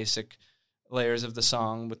layers and a basic, layers of the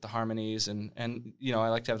song with the harmonies and I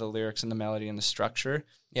like to have the lyrics and the melody and the structure.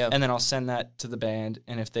 Yeah. And then I'll send that to the band,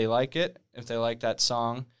 and if they like it, if they like that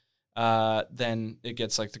song, then it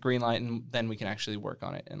gets like the green light, and then we can actually work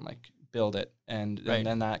on it and like build it, and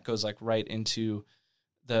then that goes like right into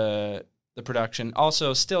the production.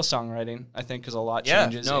 Also, still songwriting, I think, because a lot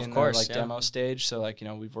changes in the demo stage. So like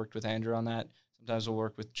we've worked with Andrew on that. Sometimes we'll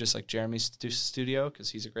work with just like Jeremy's studio because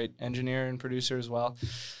he's a great engineer and producer as well.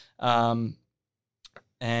 And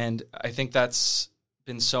I think that's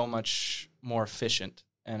been so much more efficient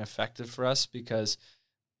and effective for us because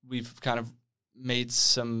we've kind of made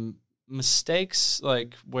some mistakes,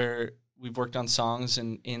 like where we've worked on songs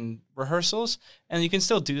in rehearsals, and you can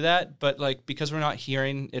still do that, but like because we're not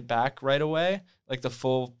hearing it back right away, like the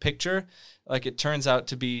full picture, like it turns out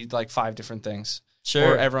to be like 5 different things.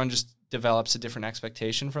 Sure. Or everyone just develops a different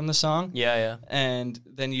expectation from the song. Yeah. And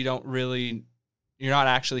then you're not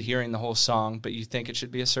actually hearing the whole song, but you think it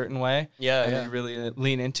should be a certain way. Yeah. And then you really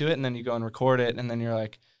lean into it, and then you go and record it, and then you're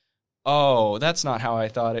like, oh, that's not how I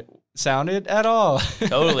thought it sounded at all.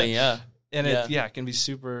 Totally, yeah. And it can be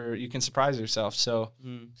super, you can surprise yourself. So,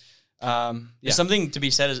 there's something to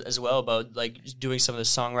be said as well about like doing some of the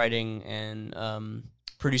songwriting and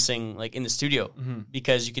producing like in the studio,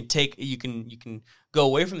 because you can go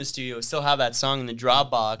away from the studio, still have that song in the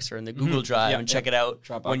Dropbox or in the Google Drive and check it out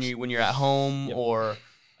Dropbox. when you're at home or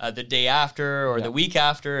the day after or the week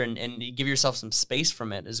after, and give yourself some space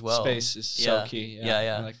from it as well. Space is so key.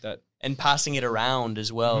 Yeah, I like that. And passing it around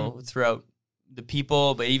as well throughout the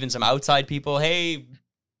people, but even some outside people. Hey,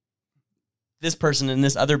 this person in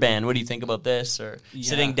this other band, what do you think about this? Or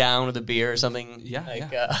sitting down with a beer or something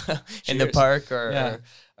in the park, or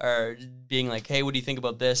being like, hey, what do you think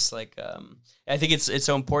about this? Like, I think it's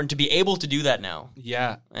so important to be able to do that now.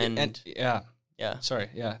 Yeah. And Sorry.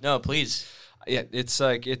 Yeah. No, please. Yeah. It's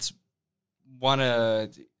like, it's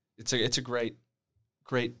a great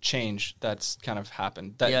change that's kind of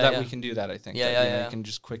happened that we can do that. I think you can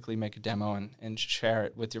just quickly make a demo and share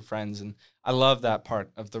it with your friends. And I love that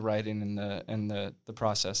part of the writing and the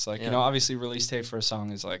process. Like, obviously release date for a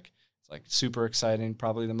song is like, it's like super exciting,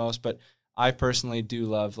 probably the most, but I personally do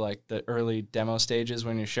love like the early demo stages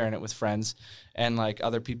when you're sharing it with friends and like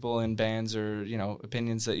other people in bands or,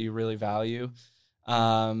 opinions that you really value.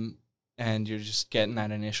 And you're just getting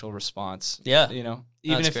that initial response. Yeah. Even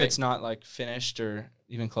that's if great. It's not like finished or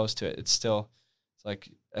even close to it, it's like,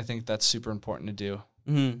 I think that's super important to do.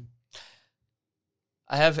 Mm-hmm.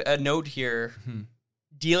 I have a note here,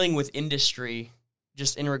 dealing with industry,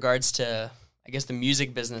 just in regards to, I guess, the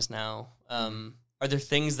music business now. Are there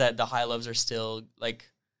things that the High Loves are still like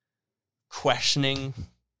questioning,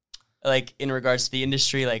 like in regards to the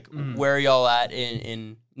industry? Like, where are y'all at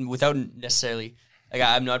in without necessarily, like,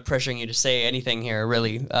 I'm not pressuring you to say anything here,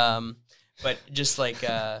 really. But just like,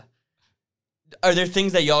 are there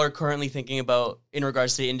things that y'all are currently thinking about in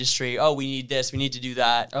regards to the industry? Oh, we need this, we need to do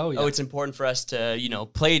that. Oh, it's important for us to,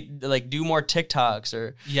 play, like, do more TikToks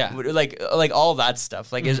or like all that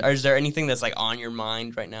stuff. Like, is there anything that's like on your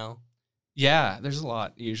mind right now? Yeah, there's a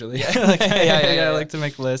lot usually. I like to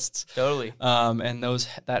make lists. Totally. And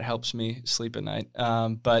that helps me sleep at night.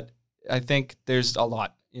 But I think there's a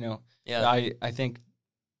lot, I think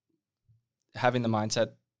having the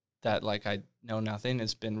mindset that like I know nothing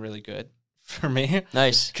has been really good for me.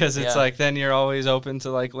 Nice. Because it's like then you're always open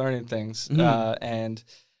to like learning things. And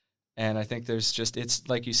I think there's just, it's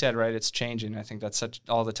like you said, right? It's changing. I think that's such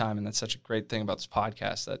all the time. And that's such a great thing about this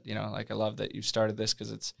podcast that, like I love that you started this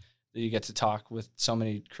because you get to talk with so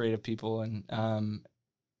many creative people and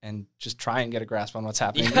just try and get a grasp on what's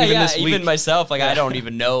happening. Even myself, like I don't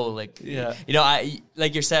even know, like, I,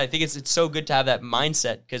 like you said, I think it's so good to have that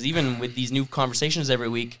mindset because even with these new conversations every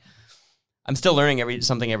week, I'm still learning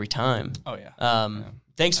something every time. Oh yeah.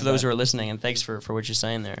 Thanks for those who are listening, and thanks for what you're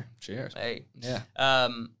saying there. Cheers. Hey. Yeah.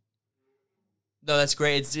 No, that's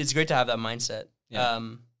great. It's great to have that mindset. Yeah.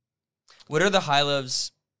 What are the High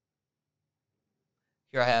Loves?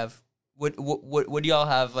 Here I have. What do y'all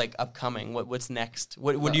have like upcoming? What's next?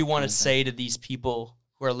 What do you want to say to these people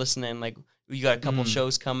who are listening? Like, you got a couple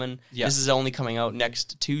shows coming. Yeah. This is only coming out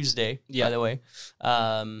next Tuesday, by the way.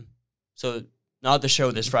 So not the show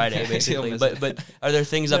this Friday, basically. but are there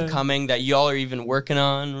things upcoming that y'all are even working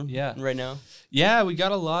on right now? Yeah, we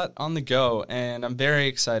got a lot on the go, and I'm very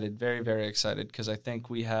excited, very, very excited, because I think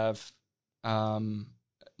we have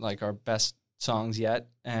like our best songs yet,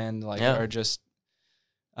 and like are just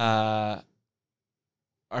our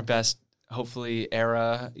best, hopefully,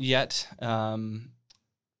 era yet.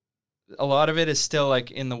 a lot of it is still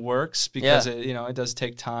like in the works because it does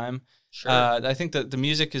take time. Sure. I think that the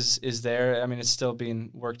music is there. I mean, it's still being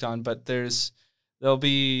worked on, but there'll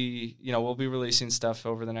be, we'll be releasing stuff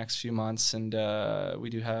over the next few months, and we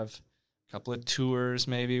do have a couple of tours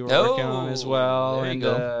maybe we're working on as well, and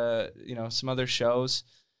some other shows.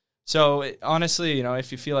 So honestly,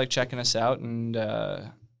 if you feel like checking us out and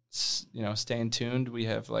staying tuned, we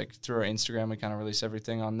have like through our Instagram, we kind of release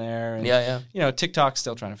everything on there. And, TikTok's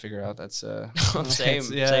still trying to figure out. That's same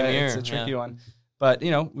here. It's a tricky one. But,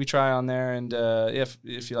 we try on there, and if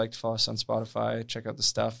you like to follow us on Spotify, check out the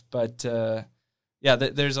stuff. But,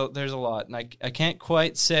 there's a lot. And I can't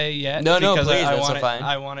quite say yet. No, please,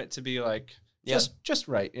 I want it to be like just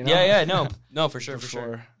right, No, for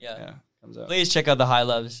sure. Yeah. Comes out. Please check out the High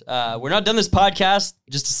Loves. We're not done this podcast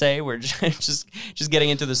just to say we're just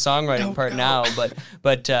getting into the songwriting part now, but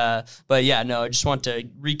I just want to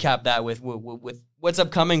recap that with what's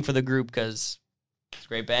upcoming for the group because it's a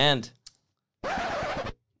great band.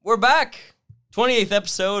 We're back. 28th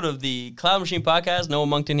episode of the Cloud Machine Podcast. Noah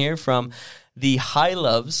Monckton here from the High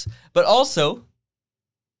Loves, but also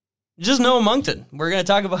just Noah Monckton. We're going to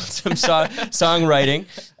talk about some songwriting.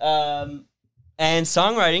 And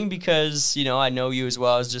songwriting because, I know you as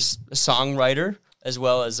well as just a songwriter, as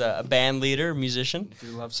well as a band leader, musician. I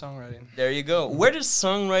do love songwriting. There you go. Where does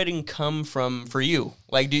songwriting come from for you?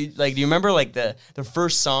 Do you remember like the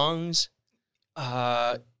first songs?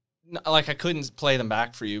 I couldn't play them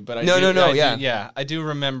back for you, but I do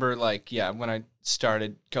remember when I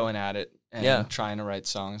started going at it and trying to write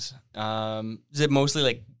songs. Is it mostly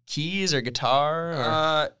like keys or guitar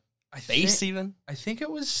or bass even? I think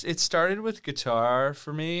it started with guitar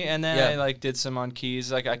for me, and then I did some on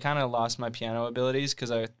keys. I kind of lost my piano abilities because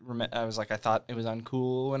I thought it was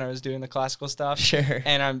uncool when I was doing the classical stuff. Sure.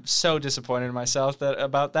 And I'm so disappointed in myself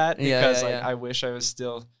about that because I wish I was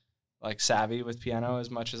still savvy with piano as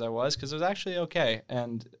much as I was because it was actually okay.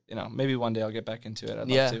 And, maybe one day I'll get back into it. I'd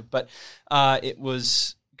love to. But it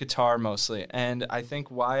was guitar mostly. And I think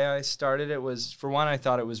why I started it was, for one, I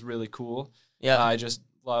thought it was really cool. Yeah. I just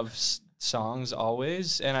love songs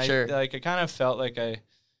always. And I kind of felt like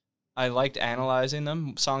I liked analyzing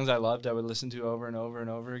them. Songs I loved, I would listen to over and over and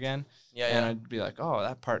over again. And I'd be like, oh,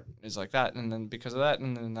 that part is like that. And then because of that,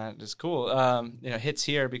 and then that is cool. Hits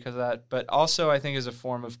here because of that. But also I think is a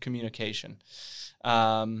form of communication.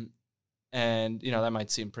 And, that might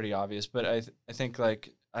seem pretty obvious, but I think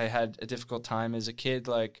I had a difficult time as a kid,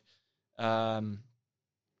 having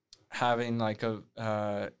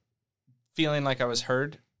a feeling like I was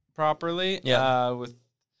heard properly.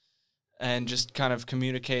 And just kind of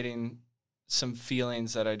communicating some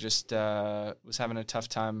feelings that I just was having a tough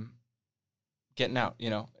time getting out,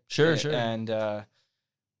 Sure. And it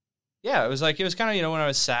was kind of, when I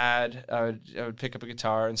was sad, I would pick up a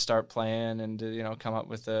guitar and start playing and come up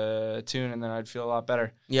with a tune, and then I'd feel a lot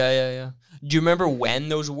better. Yeah. Do you remember when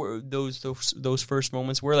those first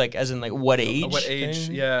moments were, as in what age? What age?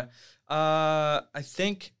 Yeah. I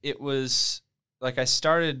think it was I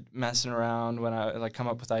started messing around when I come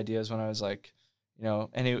up with ideas when I was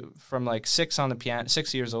from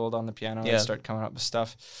 6 years old on the piano. I start coming up with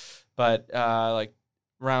stuff, but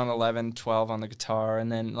around 11, 12 on the guitar,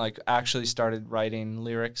 and then actually started writing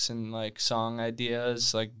lyrics and song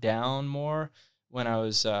ideas down more when I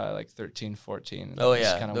was 13, 14. Oh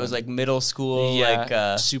yeah, those middle school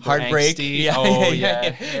super heartbreak. Angsty.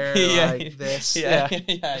 Hair like this. Yeah.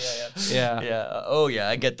 Oh yeah,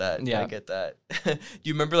 I get that. Yeah. I get that. Do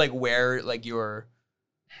you remember where your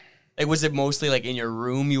was it mostly in your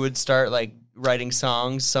room you would start writing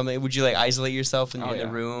songs? Something would you isolate yourself in the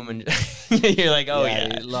room and you're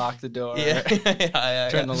you lock the door,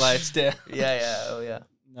 turn the lights down. Oh yeah.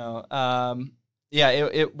 No.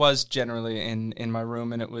 It was generally in my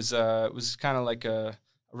room, and it was kind of like a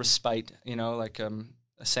respite, a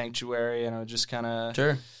sanctuary, and I would just kind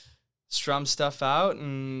of strum stuff out,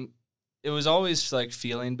 and it was always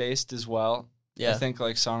feeling based as well. Yeah, I think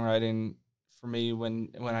songwriting for me when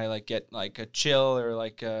I get a chill or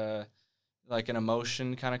an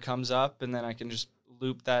emotion kind of comes up, and then I can just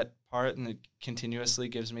loop that part, and it continuously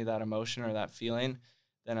gives me that emotion or that feeling.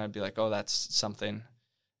 Then I'd be like, oh, that's something.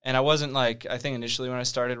 And I wasn't I think initially when I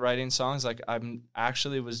started writing songs, I'm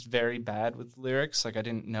actually was very bad with lyrics. I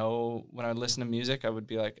didn't know when I would listen to music, I would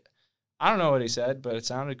be like, I don't know what he said, but it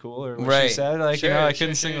sounded cool. Or what she said, I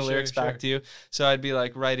couldn't sing the lyrics back to you. So I'd be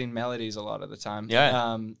writing melodies a lot of the time.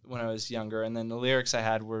 Yeah. When I was younger. And then the lyrics I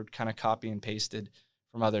had were kind of copy and pasted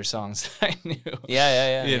from other songs that I knew.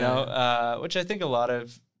 Yeah. Which I think a lot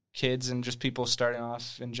of kids and just people starting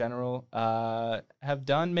off in general have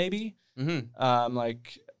done maybe. Mm-hmm.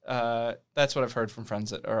 that's what I've heard from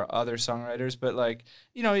friends that are other songwriters. But like,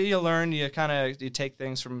 you know, you learn, you take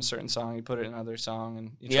things from a certain song, you put it in another song,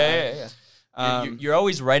 and you try. You're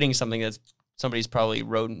always writing something that's somebody's probably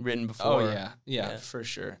written before. Oh yeah, for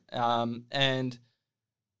sure. And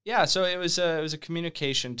yeah, so it was a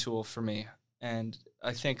communication tool for me, and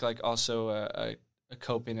I think like also a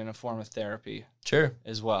coping and a form of therapy. Sure.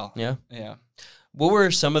 As well. Yeah. Yeah. What were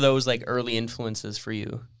some of those like early influences for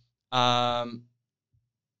you?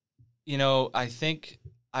 You know, I think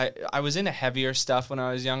I was into heavier stuff when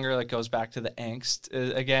I was younger. Like goes back to the angst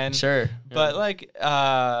again. Sure. But like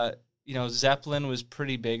you know, Zeppelin was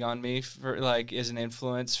pretty big on me for like as an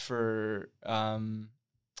influence for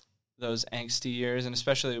those angsty years, and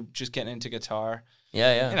especially just getting into guitar.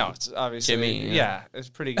 Yeah. You know, it's obviously Jimmy, it's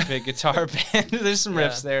a pretty big guitar band. There's some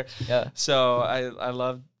riffs there. Yeah. So I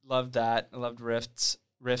loved that. I loved riffs.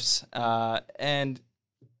 And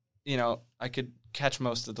you know, I could catch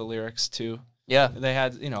most of the lyrics too. Yeah. They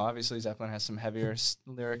had, you know, obviously Zeppelin has some heavier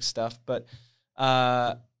lyric stuff, but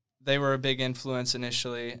they were a big influence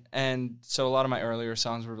initially. And so a lot of my earlier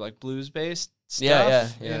songs were like blues based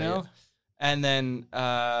stuff, you know? Yeah. And then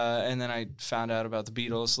I found out about the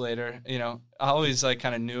Beatles later. You know, I always like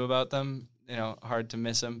kind of knew about them. You know, hard to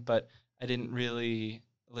miss them, but I didn't really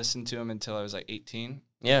listen to them until I was like 18.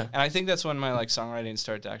 Yeah, and I think that's when my like songwriting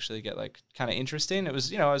started to actually get like kind of interesting. It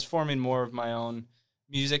was, you know, I was forming more of my own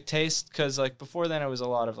music taste because like before then it was a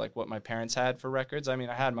lot of like what my parents had for records. I mean,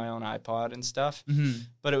 I had my own iPod and stuff,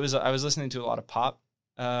 but I was listening to a lot of pop,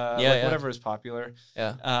 whatever was popular.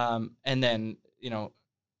 Yeah, and then you know.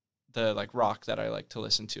 The like rock that I like to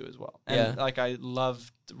listen to as well. And like I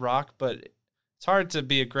loved rock, but it's hard to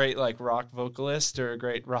be a great like rock vocalist or a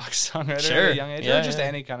great rock songwriter at a young age, or just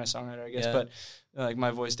any kind of songwriter, I guess. But like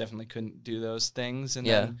my voice definitely couldn't do those things. And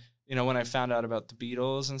then, you know, when I found out about the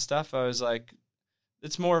Beatles and stuff, I was like,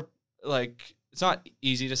 it's more like it's not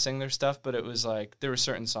easy to sing their stuff, but it was like there were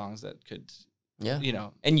certain songs that could, you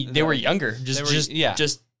know, and they were younger,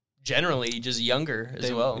 just generally just younger as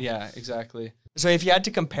well. Yeah, exactly. So if you had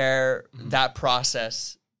to compare that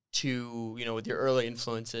process to, you know, with your early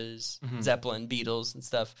influences, Zeppelin, Beatles and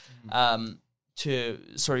stuff, to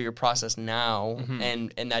sort of your process now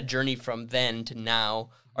and that journey from then to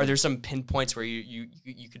now, are there some pinpoints where you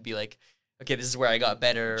could be like, okay, this is where I got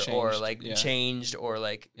better changed or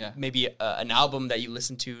like maybe an album that you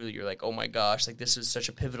listen to, you're like, oh my gosh, like this is such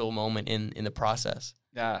a pivotal moment in the process?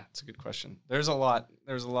 Yeah, it's a good question. There's a lot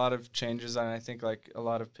of changes, and I think like a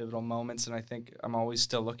lot of pivotal moments, and I think I'm always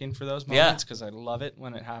still looking for those moments because I love it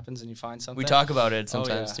when it happens and you find something. We talk about it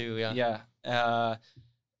sometimes too. Yeah.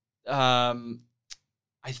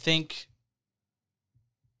 I think,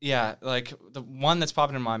 like the one that's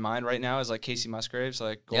popping in my mind right now is like Casey Musgraves,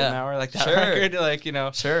 like Golden Hour, like that record, like, you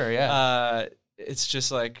know. Sure, it's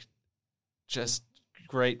just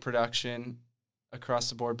great production across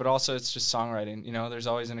the board, but also it's just songwriting, you know. There's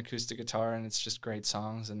always an acoustic guitar and it's just great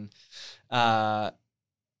songs, and like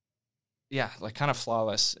kind of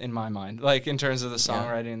flawless in my mind, like in terms of the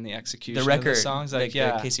songwriting and the execution, the record of the songs, like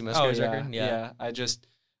the Casey Musgraves record.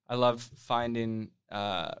 I love finding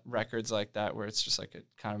records like that where it's just like a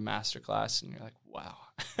kind of masterclass and you're like, wow.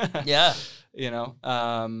 You know,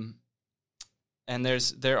 and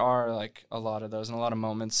there are like a lot of those and a lot of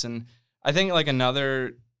moments, and I think like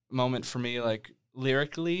another moment for me, like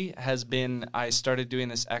lyrically, has been I started doing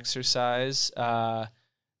this exercise that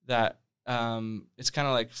it's kind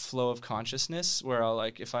of like flow of consciousness, where I'll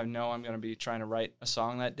like, if I know I'm going to be trying to write a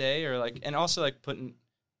song that day, or like, and also like putting,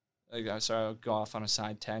 like, sorry, I'll go off on a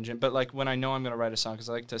side tangent, but like when I know I'm going to write a song, because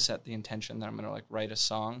I like to set the intention that I'm going to like write a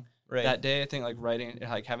song that day. I think like writing,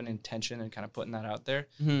 like having intention and kind of putting that out there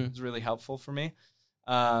is really helpful for me.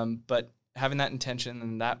 But having that intention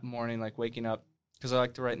and that morning, like waking up, because I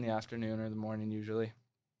like to write in the afternoon or the morning usually,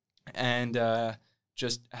 and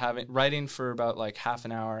just writing for about like half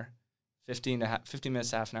an hour, 15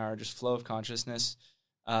 minutes to half an hour, just flow of consciousness.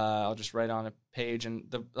 I'll just write on a page,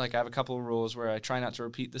 and I have a couple of rules where I try not to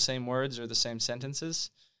repeat the same words or the same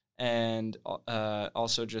sentences, and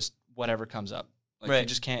also just whatever comes up. Like you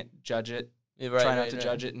just can't judge it. Try not to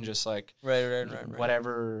judge it, and just like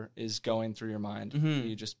whatever is going through your mind,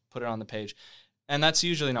 you just put it on the page. And that's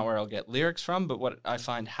usually not where I'll get lyrics from, but what I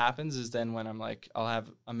find happens is then when I'm like, I'll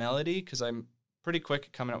have a melody, because I'm pretty quick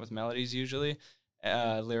at coming up with melodies usually.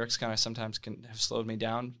 Lyrics kind of sometimes can have slowed me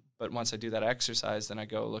down, but once I do that exercise, then I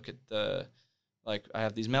go look at I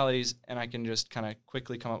have these melodies, and I can just kind of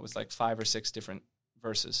quickly come up with like 5 or 6 different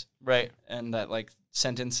verses. Right. And that like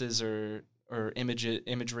sentences or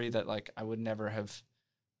imagery that like I would never have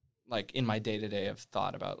like in my day-to-day have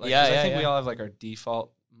thought about. Like, I think we all have like our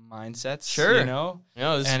default mindsets. Sure. You know?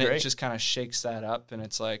 No, this and is great. It just kind of shakes that up, and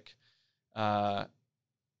it's like, and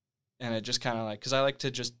it just kind of like, because I like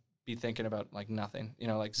to just be thinking about like nothing, you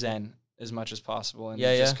know, like Zen as much as possible, and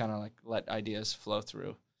just kind of like let ideas flow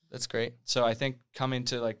through. That's great. So I think coming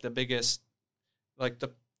to like the biggest, like the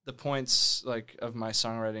points like of my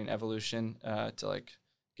songwriting evolution to like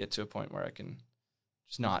get to a point where I can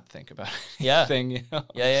just not think about anything, you know?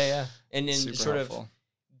 Yeah. And super sort helpful. of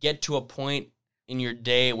get to a point in your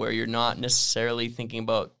day where you're not necessarily thinking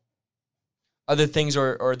about other things,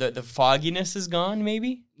 or the fogginess is gone,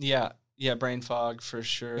 maybe? Yeah, brain fog for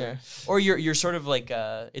sure. Yeah. Or you're sort of like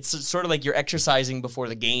it's sort of like you're exercising before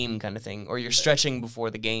the game kind of thing, or you're stretching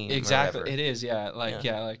before the game. Exactly, it is. Yeah, like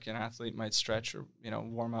like an athlete might stretch or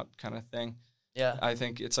warm up kind of thing. Yeah, I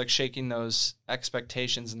think it's like shaking those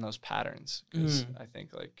expectations and those patterns, because I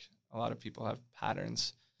think like a lot of people have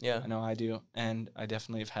patterns. Yeah, I know I do, and I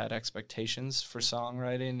definitely have had expectations for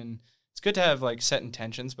songwriting, and it's good to have like set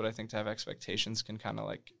intentions, but I think to have expectations can kind of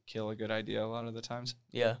like kill a good idea a lot of the times.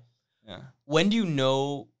 Yeah. Yeah. When do you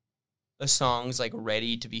know a song's like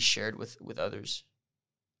ready to be shared with others?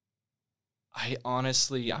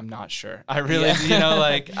 I'm not sure. I really,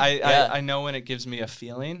 like I know when it gives me a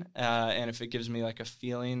feeling, and if it gives me like a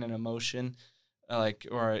feeling and emotion, like,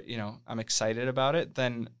 or, I'm excited about it,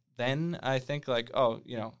 then I think like,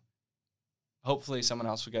 hopefully someone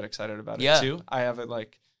else will get excited about it too. I have it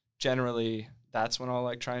like, generally that's when I'll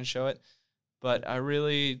like try and show it, but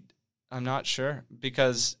I'm not sure,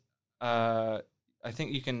 because I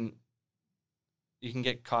think you can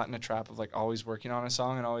get caught in a trap of like always working on a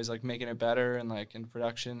song and always like making it better and like in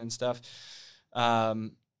production and stuff. But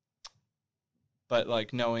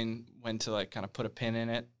like knowing when to like kind of put a pin in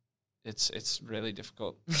it, it's really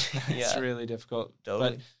difficult. It's really difficult.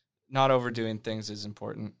 Totally. But not overdoing things is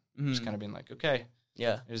important. Just kind of being like, okay,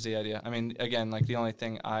 here's the idea. I mean, again, like the only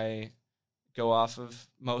thing I go off of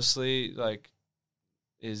mostly like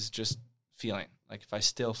is just feeling. Like if I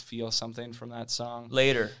still feel something from that song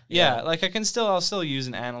later, like I'll still use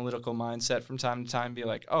an analytical mindset from time to time. Be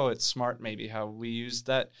like, oh, it's smart maybe how we used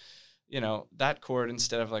that, that chord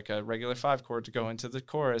instead of like a regular 5 chord to go into the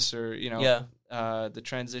chorus, or the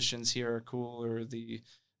transitions here are cool, or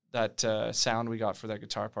that sound we got for that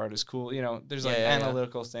guitar part is cool. There's like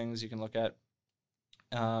analytical things you can look at.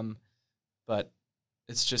 But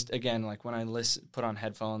it's just, again, like when I put on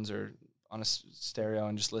headphones or on a stereo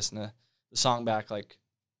and just listen to the song back, like,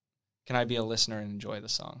 can I be a listener and enjoy the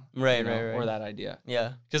song? Right. Or that idea.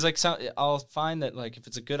 Yeah. Because, like, I'll find that, like, if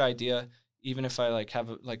it's a good idea, even if I, like, have,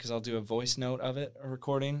 because I'll do a voice note of it, a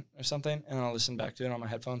recording or something, and I'll listen back to it on my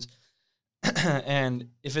headphones. And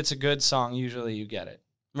if it's a good song, usually you get it.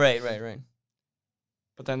 Right.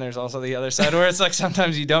 But then there's also the other side where it's, like,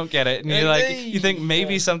 sometimes you don't get it. And you're like, you think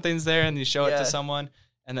maybe something's there, and you show it to someone,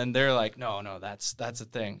 and then they're like, no, that's a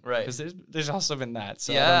thing. Right. Because there's also been that.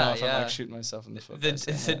 So I don't know if I'm like shooting myself in the foot.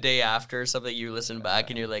 The day after or something, you listen back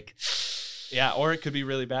and you're like... Yeah, or it could be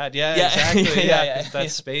really bad. Yeah, exactly.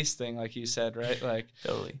 That space thing, like you said, right? Like,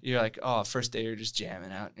 totally. You're like, oh, first day you're just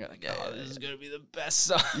jamming out. And you're like, this is going to be the best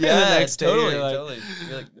song. Yeah, the next totally, day totally.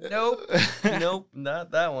 You're like, nope,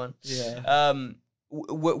 not that one. Yeah.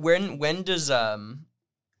 When does...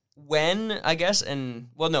 When, I guess,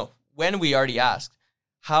 when we already asked,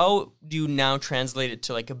 how do you now translate it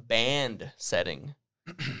to like a band setting?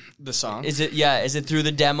 The song? Is it through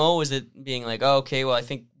the demo? Is it being like, oh, okay, well, I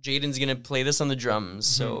think Jaden's going to play this on the drums,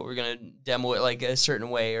 so we're going to demo it like a certain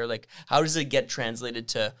way? Or like, how does it get translated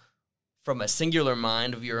to from a singular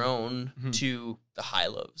mind of your own to the high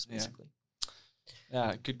lows, basically?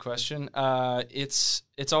 Yeah, good question. It's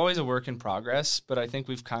always a work in progress, but I think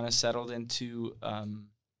we've kind of settled into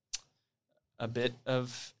a bit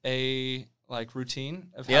of a like routine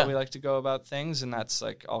of how we like to go about things, and that's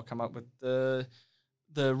like I'll come up with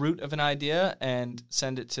the root of an idea and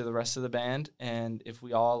send it to the rest of the band, and if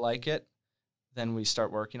we all like it, then we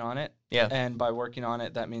start working on it. Yeah. And by working on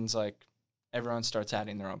it, that means like everyone starts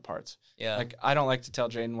adding their own parts. Yeah. Like I don't like to tell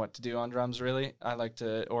Jaden what to do on drums really. I like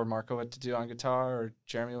to, or Marco what to do on guitar, or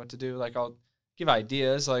Jeremy what to do. Like I'll give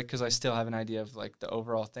ideas, like, because I still have an idea of like the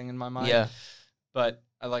overall thing in my mind. Yeah. But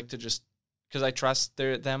I like to just, because I trust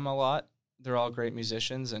them a lot. They're all great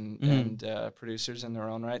musicians and producers in their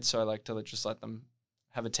own right. So I like to just let them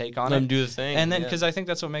have a take on it. Let them do the thing. And then, because I think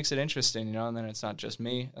that's what makes it interesting, and then it's not just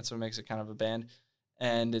me. That's what makes it kind of a band.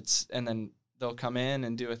 And then they'll come in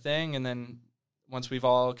and do a thing. And then once we've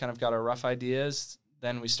all kind of got our rough ideas,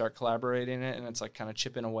 then we start collaborating it. And it's like kind of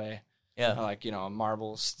chipping away. Yeah. Like, a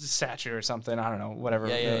marble statue or something. I don't know, whatever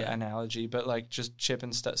analogy. But like just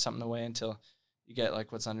chipping something away until you get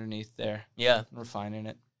like what's underneath there. Yeah. And refining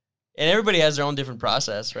it. And everybody has their own different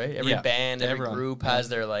process, right? Every band, every group has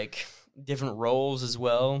their like different roles as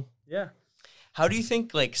well. Yeah. How do you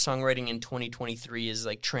think like songwriting in 2023 is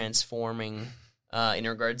like transforming in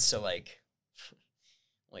regards to like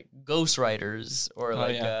ghostwriters or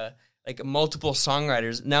like multiple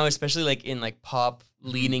songwriters now, especially like in like pop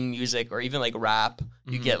leaning music or even like rap,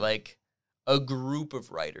 you get like a group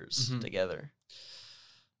of writers together?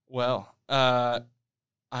 Well,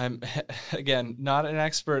 I'm again not an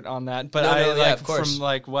expert on that, but from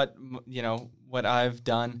like what I've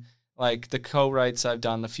done, like the co-writes I've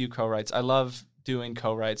done, the few co-writes, I love doing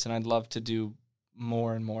co-writes and I'd love to do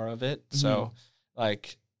more and more of it. So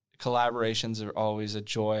like collaborations are always a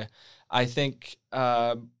joy. I think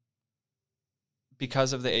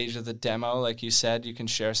because of the age of the demo, like you said, you can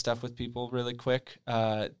share stuff with people really quick.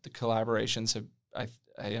 The collaborations have, I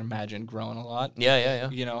imagine, grown a lot. Yeah.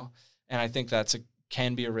 And I think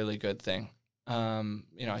can be a really good thing.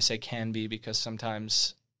 I say can be because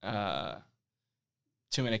sometimes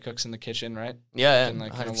too many cooks in the kitchen, right? Yeah, and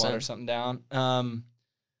like kind of water something down.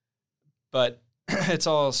 But it's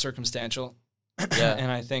all circumstantial. Yeah,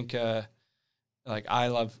 and I think like I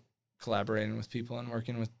love collaborating with people and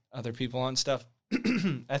working with other people on stuff.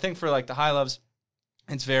 I think for like the High Loves,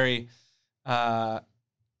 it's very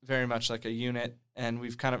much like a unit, and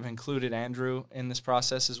we've kind of included Andrew in this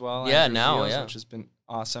process as well. Yeah, Andrew now, Fields, which has been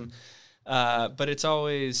awesome. But it's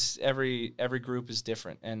always every group is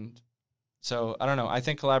different, and so I don't know. I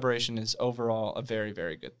think collaboration is overall a very,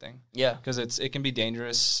 very good thing. Yeah, because it can be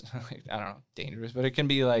dangerous. I don't know, dangerous, but it can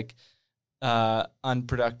be like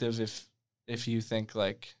unproductive if you think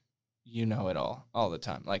like you know it all the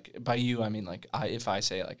time. Like by you, I mean like if I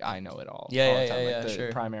say like I know it all. Yeah, all the time. yeah, like the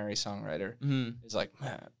sure. primary songwriter is like,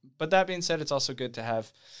 man. But that being said, it's also good to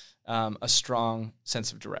have a strong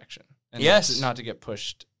sense of direction. And not to get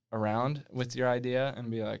pushed around with your idea and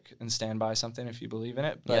be like and stand by something if you believe in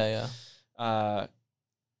it. But,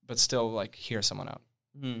 but still like hear someone out.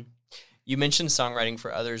 You mentioned songwriting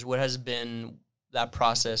for others. What has been that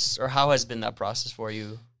process, or how has been that process for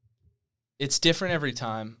you? It's different every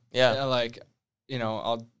time. Yeah. Like,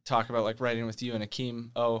 I'll talk about like writing with you and Akeem.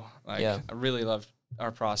 I really love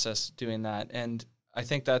our process doing that. And I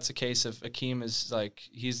think that's a case of Akeem is like,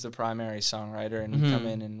 he's the primary songwriter and we come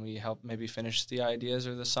in and we help maybe finish the ideas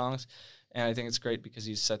or the songs. And I think it's great because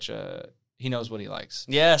he's he knows what he likes.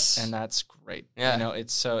 Yes. And that's great. Yeah.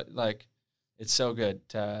 It's so good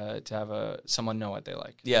to have someone know what they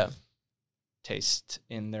like. Yeah. Taste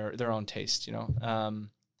in their own taste,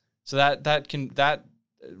 So that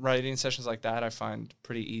writing sessions like that I find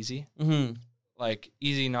pretty easy. Like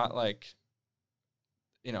easy, not like,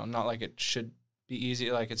 not like it should be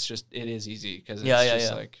easy. Like it is easy because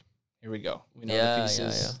it's like, here we go. We know the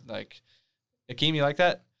pieces. Like, Akeem, you like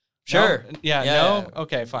that? Sure. No? Yeah.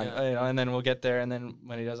 Okay, fine. And then we'll get there. And then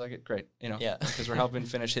when he does like it, great. Because we're helping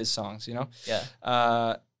finish his songs.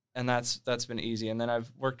 Yeah. And that's been easy. And then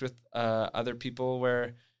I've worked with other people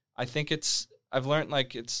where I think I've learned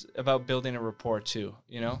like it's about building a rapport too,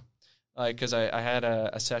 like because I had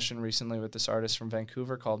a session recently with this artist from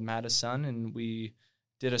Vancouver called Madison, and we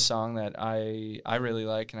did a song that I really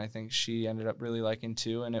like, and I think she ended up really liking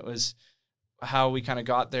too. And it was how we kind of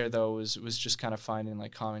got there though was just kind of finding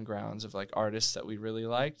like common grounds of like artists that we really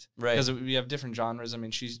liked, right? Because we have different genres. I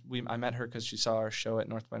mean, I met her because she saw our show at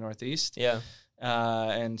North by Northeast,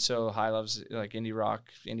 and so High Love's like indie rock,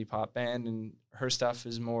 indie pop band, and her stuff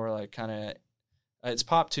is more like kind of it's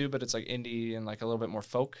pop too, but it's like indie and like a little bit more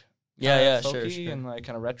folk, folky, sure. And like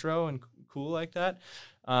kind of retro and cool like that.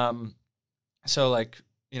 So like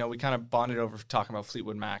we kind of bonded over talking about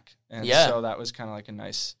Fleetwood Mac, and so that was kind of like a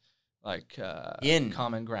nice like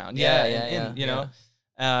common ground. And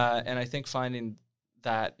I think finding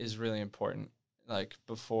that is really important, like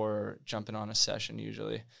before jumping on a session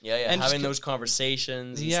usually. And having those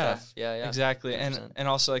conversations and stuff. Exactly. 100%. And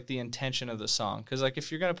also like the intention of the song, because like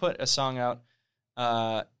if you're going to put a song out,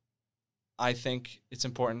 I think it's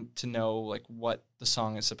important to know like what the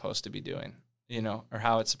song is supposed to be doing, or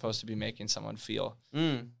how it's supposed to be making someone feel.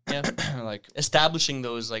 Like establishing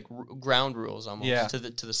those like ground rules almost to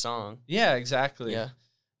the song. Yeah, exactly.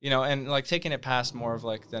 And like taking it past more of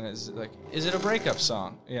like then is it a breakup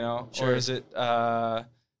song, Sure. or is it a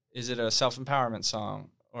self-empowerment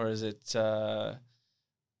song, or is it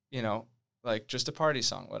like just a party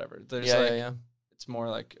song, whatever. There's it's more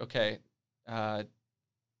like, okay,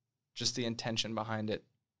 just the intention behind it,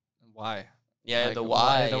 why. Like the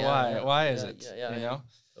why. Why is it?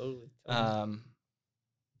 Totally.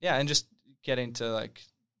 And just getting to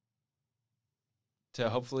to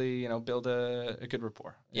hopefully build a good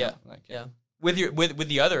rapport. with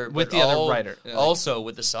the other writer, also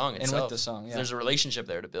with the song itself, and with the song. Yeah. There's a relationship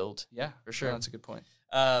there to build. Yeah, for sure. No, that's a good point.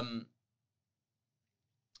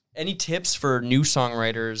 Any tips for new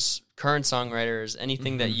songwriters, current songwriters,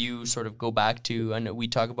 anything that you sort of go back to? I know we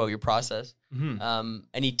talk about your process.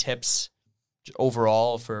 Any tips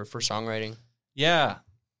overall for songwriting? Yeah,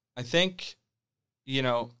 I think,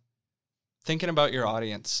 thinking about your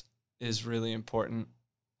audience is really important.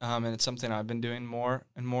 And it's something I've been doing more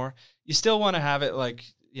and more. You still want to have it like,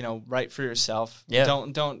 write for yourself. Yeah.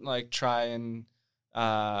 Don't like try and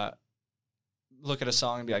look at a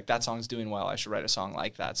song and be like, that song's doing well, I should write a song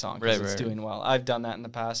like that song because it's doing well. I've done that in the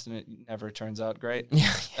past and it never turns out great.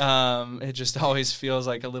 It just always feels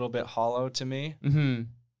like a little bit hollow to me.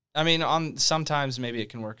 I mean, sometimes maybe it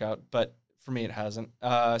can work out, but for me it hasn't.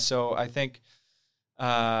 So I think,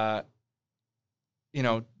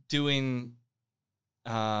 doing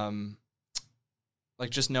like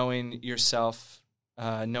just knowing yourself,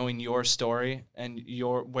 knowing your story and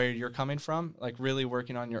where you're coming from, like really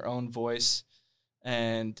working on your own voice.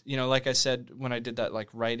 And, like I said, when I did that, like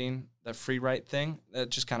writing, that free write thing,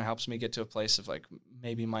 that just kind of helps me get to a place of like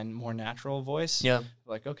maybe my more natural voice. Yeah.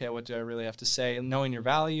 Like, okay, what do I really have to say? And knowing your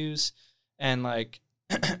values and like,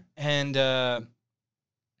 and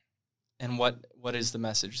what is the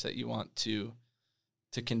message that you want to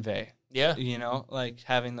convey? Yeah. Like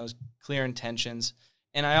having those clear intentions.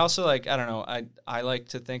 And I also I don't know, I like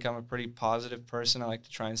to think I'm a pretty positive person. I like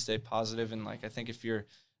to try and stay positive. And like, I think if you're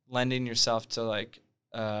lending yourself to like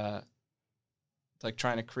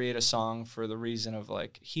trying to create a song for the reason of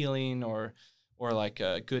like healing or like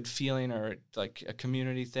a good feeling or like a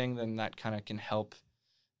community thing, then that kind of can help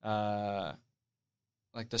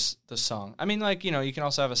like the song. I mean, like, you can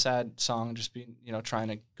also have a sad song just be, trying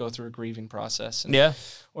to go through a grieving process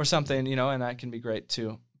or something, and that can be great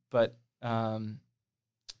too. But knowing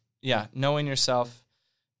yourself,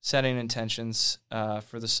 setting intentions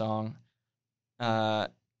for the song.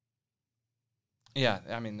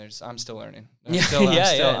 I mean, I'm still learning. I'm still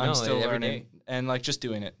learning. And like just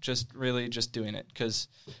doing it, just doing it. Cause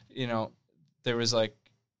there was like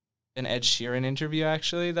an Ed Sheeran interview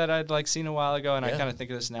actually that I'd like seen a while ago. And I kind of think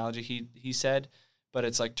of this analogy he said, but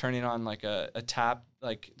it's like turning on like a tap,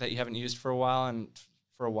 like that you haven't used for a while. And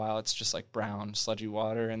for a while it's just like brown sludgy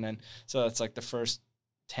water. And then, so it's like the first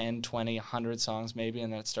 10, 20, 100 songs maybe.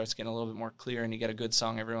 And then it starts getting a little bit more clear and you get a good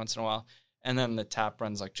song every once in a while. And then the tap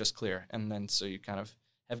runs like just clear. And then so you kind of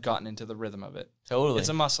have gotten into the rhythm of it. Totally. It's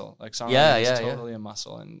a muscle. Like songwriting is totally a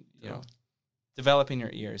muscle. And, developing your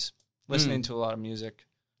ears, listening to a lot of music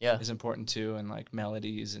is important too. And like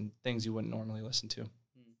melodies and things you wouldn't normally listen to.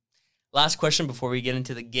 Last question before we get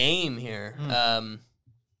into the game here.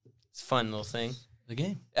 It's a fun little thing. The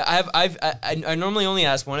game. I normally only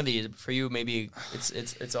ask one of these, but for you, maybe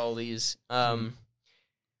it's all these. Do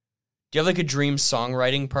you have like a dream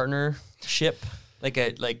songwriting partnership?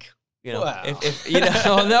 Wow.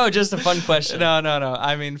 No, just a fun question. No.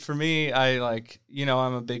 I mean, for me, I'm a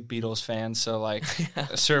big Beatles fan, so like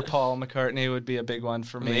Sir Paul McCartney would be a big one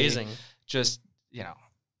for me. Amazing. Just,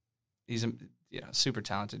 he's super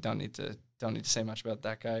talented. Don't need to say much about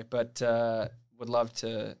that guy, but would love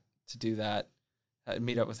to do that.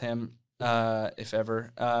 Meet up with him if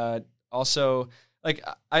ever. Also, like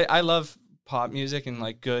I love pop music and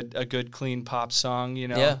like a good clean pop song,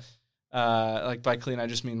 like by clean I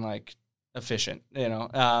just mean like efficient,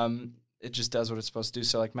 it just does what it's supposed to do.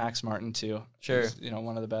 So like Max Martin too, sure, is,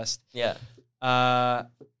 one of the best. I'd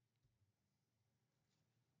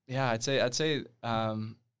say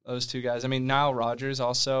those two guys. I mean, Nile Rodgers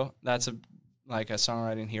also, that's a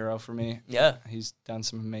songwriting hero for me. He's done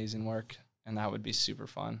some amazing work and that would be super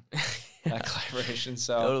fun. That collaboration.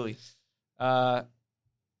 So totally. I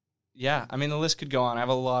mean, the list could go on. I have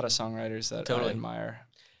a lot of songwriters that I admire.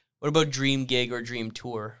 What about dream gig or dream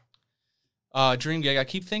tour? Dream gig. I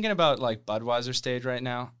keep thinking about like Budweiser stage right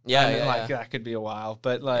now. That could be a while,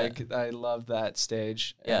 but I love that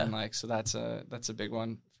stage. Yeah. And like, so that's a big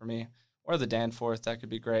one for me. Or the Danforth, that could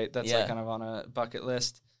be great. That's like kind of on a bucket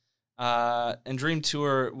list. And dream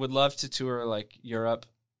tour, would love to tour like Europe.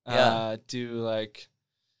 Do like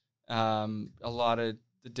a lot of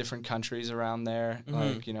the different countries around there,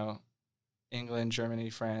 like, England,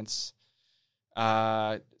 Germany, France,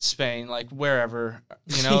 Spain, like wherever,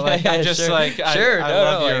 I just sure. I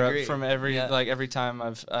love Europe from every time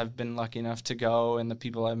I've been lucky enough to go and the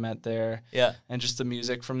people I've met there. And just the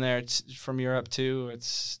music from there, from Europe too.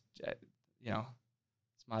 It's, it's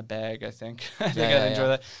my bag, I think. I'd enjoy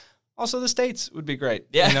that. Also the States would be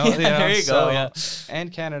great. There you go.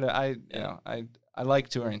 And Canada. I like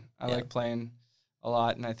touring. I like playing a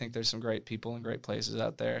lot, and I think there's some great people and great places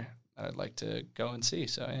out there. I'd like to go and see.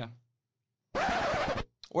 So yeah.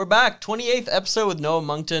 We're back, 28th episode with Noah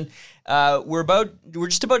Monckton. We're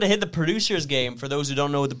just about to hit the producer's game. For those who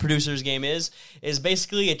don't know what the producer's game is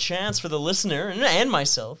basically a chance for the listener and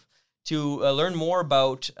myself to learn more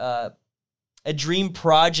about a dream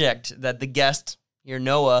project that the guest here,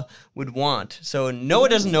 Noah, would want. So Noah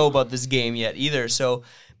doesn't know about this game yet either. So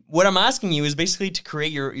what I'm asking you is basically to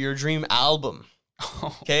create your dream album.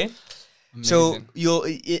 Okay? Amazing. So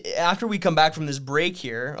after we come back from this break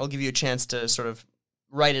here, I'll give you a chance to sort of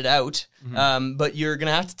write it out. Mm-hmm. But you're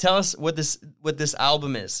gonna have to tell us what this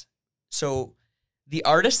album is. So the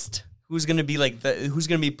artist who's gonna be who's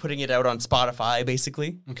gonna be putting it out on Spotify,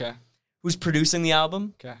 basically. Okay. Who's producing the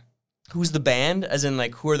album? Okay. Who's the band? As in,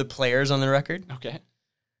 like, who are the players on the record? Okay.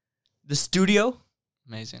 The studio.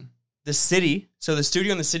 Amazing. The city. So the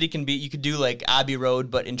studio and the city you could do like Abbey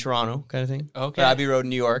Road, but in Toronto, kind of thing. Okay. Or Abbey Road,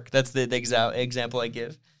 New York. That's the example I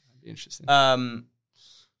give. That'd be interesting.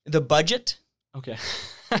 The budget. Okay.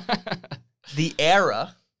 The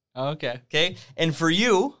era. Okay. Okay. And for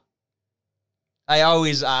you, I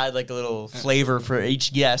always add like a little flavor for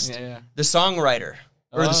each guest. Yeah. The songwriter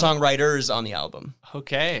or the songwriters on the album.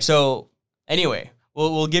 Okay. So anyway,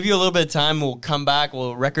 we'll give you a little bit of time. We'll come back.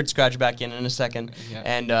 We'll record scratch back in a second,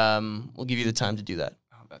 and we'll give you the time to do that.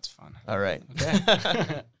 Oh, that's fun. All right.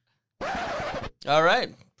 Okay. All right.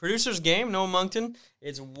 Producer's game. Noah Monckton.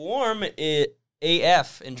 It's warm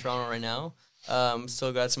AF in Toronto right now.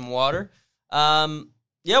 Still got some water.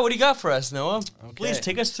 Yeah, what do you got for us, Noah? Okay. Please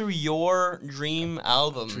take us through your dream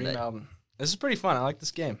album. Album. This is pretty fun. I like this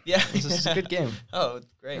game. Yeah. This is a good game. Oh,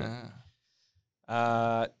 great.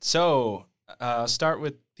 So start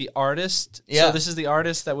with the artist. Yeah. So this is the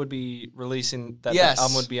artist that would be releasing that the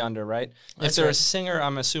album would be under, right? That's if they're right. a singer,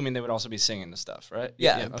 I'm assuming they would also be singing the stuff, right?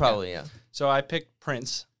 Yeah, probably, yeah. So I picked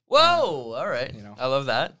Prince. Whoa, all right. I love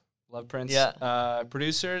that. Love Prince. Yeah.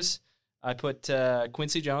 Producers, I put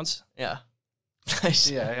Quincy Jones. Yeah. Nice.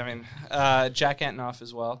 Yeah, I mean, Jack Antonoff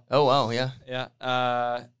as well. Oh, wow, yeah.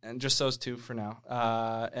 Yeah, and just those two for now.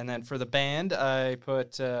 And then for the band, I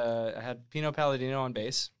had Pino Palladino on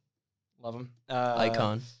bass. Love him.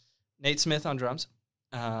 Icon. Nate Smith on drums.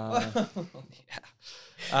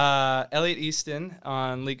 Elliot Easton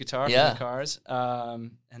on lead guitar from the Cars.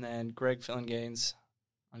 And then Greg Fillinganes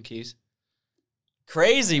on keys.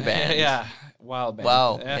 Crazy band. Yeah. Wild band.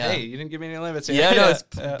 Wow. Hey, you didn't give me any limits here. Yeah, no,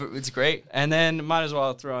 it's great. And then might as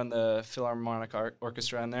well throw in the Philharmonic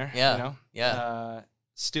Orchestra in there. Yeah. You know? Yeah.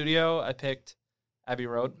 Studio, I picked Abbey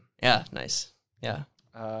Road. Yeah, nice. Yeah.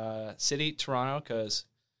 City, Toronto, because,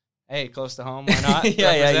 hey, close to home. Why not?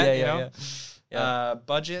 Yeah.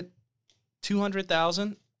 Budget,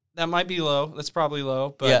 $200,000. That might be low. That's probably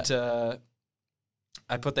low, but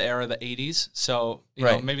I put the era of the 80s, so you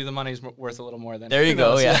know, maybe the money's worth a little more than. There you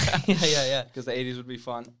go, yeah. Yeah. Because the 80s would be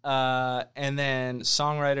fun. And then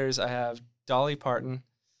songwriters, I have Dolly Parton,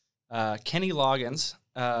 Kenny Loggins,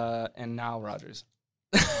 and Nile Rodgers.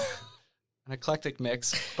 An eclectic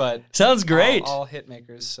mix, but sounds great. All hit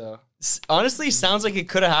makers. So honestly, sounds like it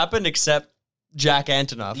could have happened, except Jack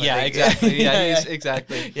Antonoff. Yeah, exactly. Yeah,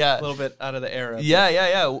 exactly. Yeah, a little bit out of the era.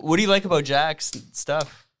 Yeah. What do you like about Jack's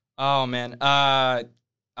stuff? Oh man,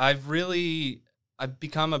 I've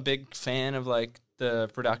become a big fan of like the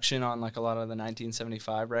production on like a lot of the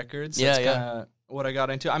 1975 records. That's kind of what I got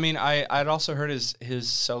into. I mean, I'd also heard his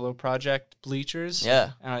solo project Bleachers.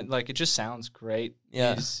 Yeah, and it just sounds great.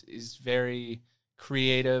 Yeah, he's very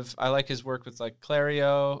creative. I like his work with like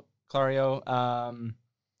Clario.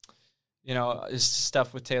 You know, his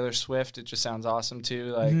stuff with Taylor Swift. It just sounds awesome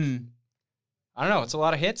too. Like. I don't know. It's a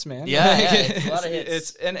lot of hits, man. Yeah, it's a lot of hits.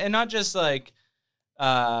 It's and not just like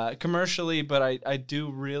commercially, but I do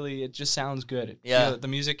really. It just sounds good. The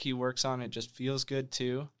music he works on, it just feels good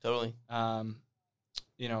too. Totally.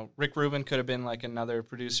 You know, Rick Rubin could have been like another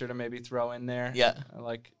producer to maybe throw in there. Yeah. I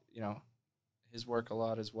like, you know, his work a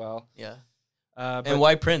lot as well. Yeah. And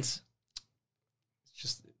why Prince? It's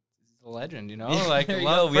just the legend, you know. Like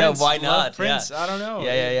love Prince. Yeah, why not? Love Prince. I don't know.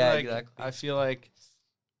 Yeah. Like, exactly. I feel like.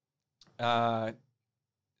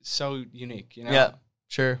 So unique, you know? Yeah,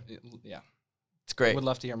 sure. Yeah. It's great. Would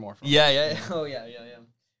love to hear more from him. Yeah. Oh, yeah.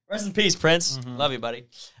 Rest in peace, Prince. Mm-hmm. Love you, buddy.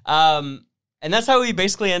 And that's how we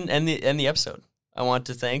basically end the episode. I want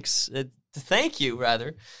to thank you,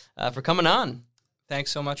 rather, for coming on.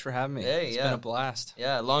 Thanks so much for having me. Hey, it's been a blast.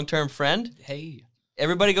 Yeah, long-term friend. Hey.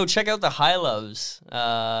 Everybody go check out the High Loves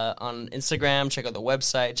on Instagram. Check out the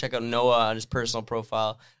website. Check out Noah on his personal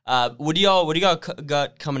profile. What do y'all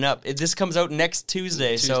got coming up? This comes out next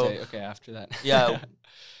Tuesday. Okay, after that. Yeah.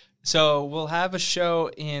 So we'll have a show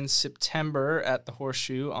in September at the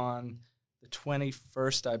Horseshoe on the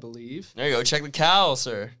 21st, I believe. There you go. Check the cowl,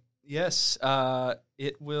 sir. Yes.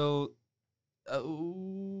 It will...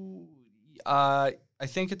 I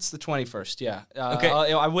think it's the 21st, yeah. Okay.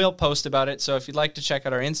 I will post about it, so if you'd like to check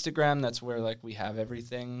out our Instagram, that's where like we have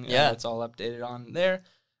everything. It's all updated on there.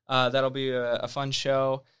 That'll be a fun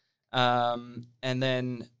show. And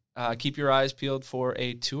then keep your eyes peeled for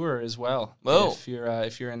a tour as well. Whoa.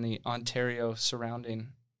 If you're in the Ontario surrounding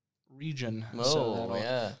region. Whoa, So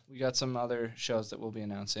yeah. We got some other shows that we'll be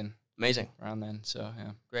announcing. Amazing. Around then, so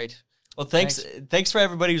yeah. Great. Well, thanks for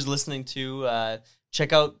everybody who's listening to.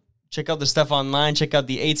 Check out the stuff online. Check out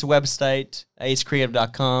the AIDS website,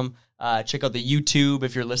 aidscreative.com. Check out the YouTube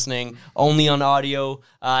if you're listening only on audio.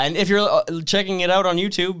 And if you're checking it out on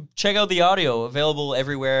YouTube, check out the audio, available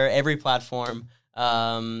everywhere, every platform.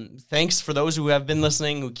 Thanks for those who have been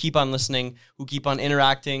listening, who keep on listening, who keep on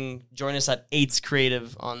interacting. Join us at AIDS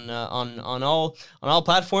Creative on all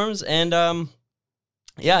platforms. And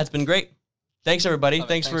it's been great. Thanks everybody.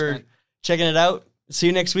 Thanks for checking it out. See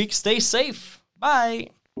you next week. Stay safe.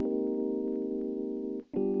 Bye.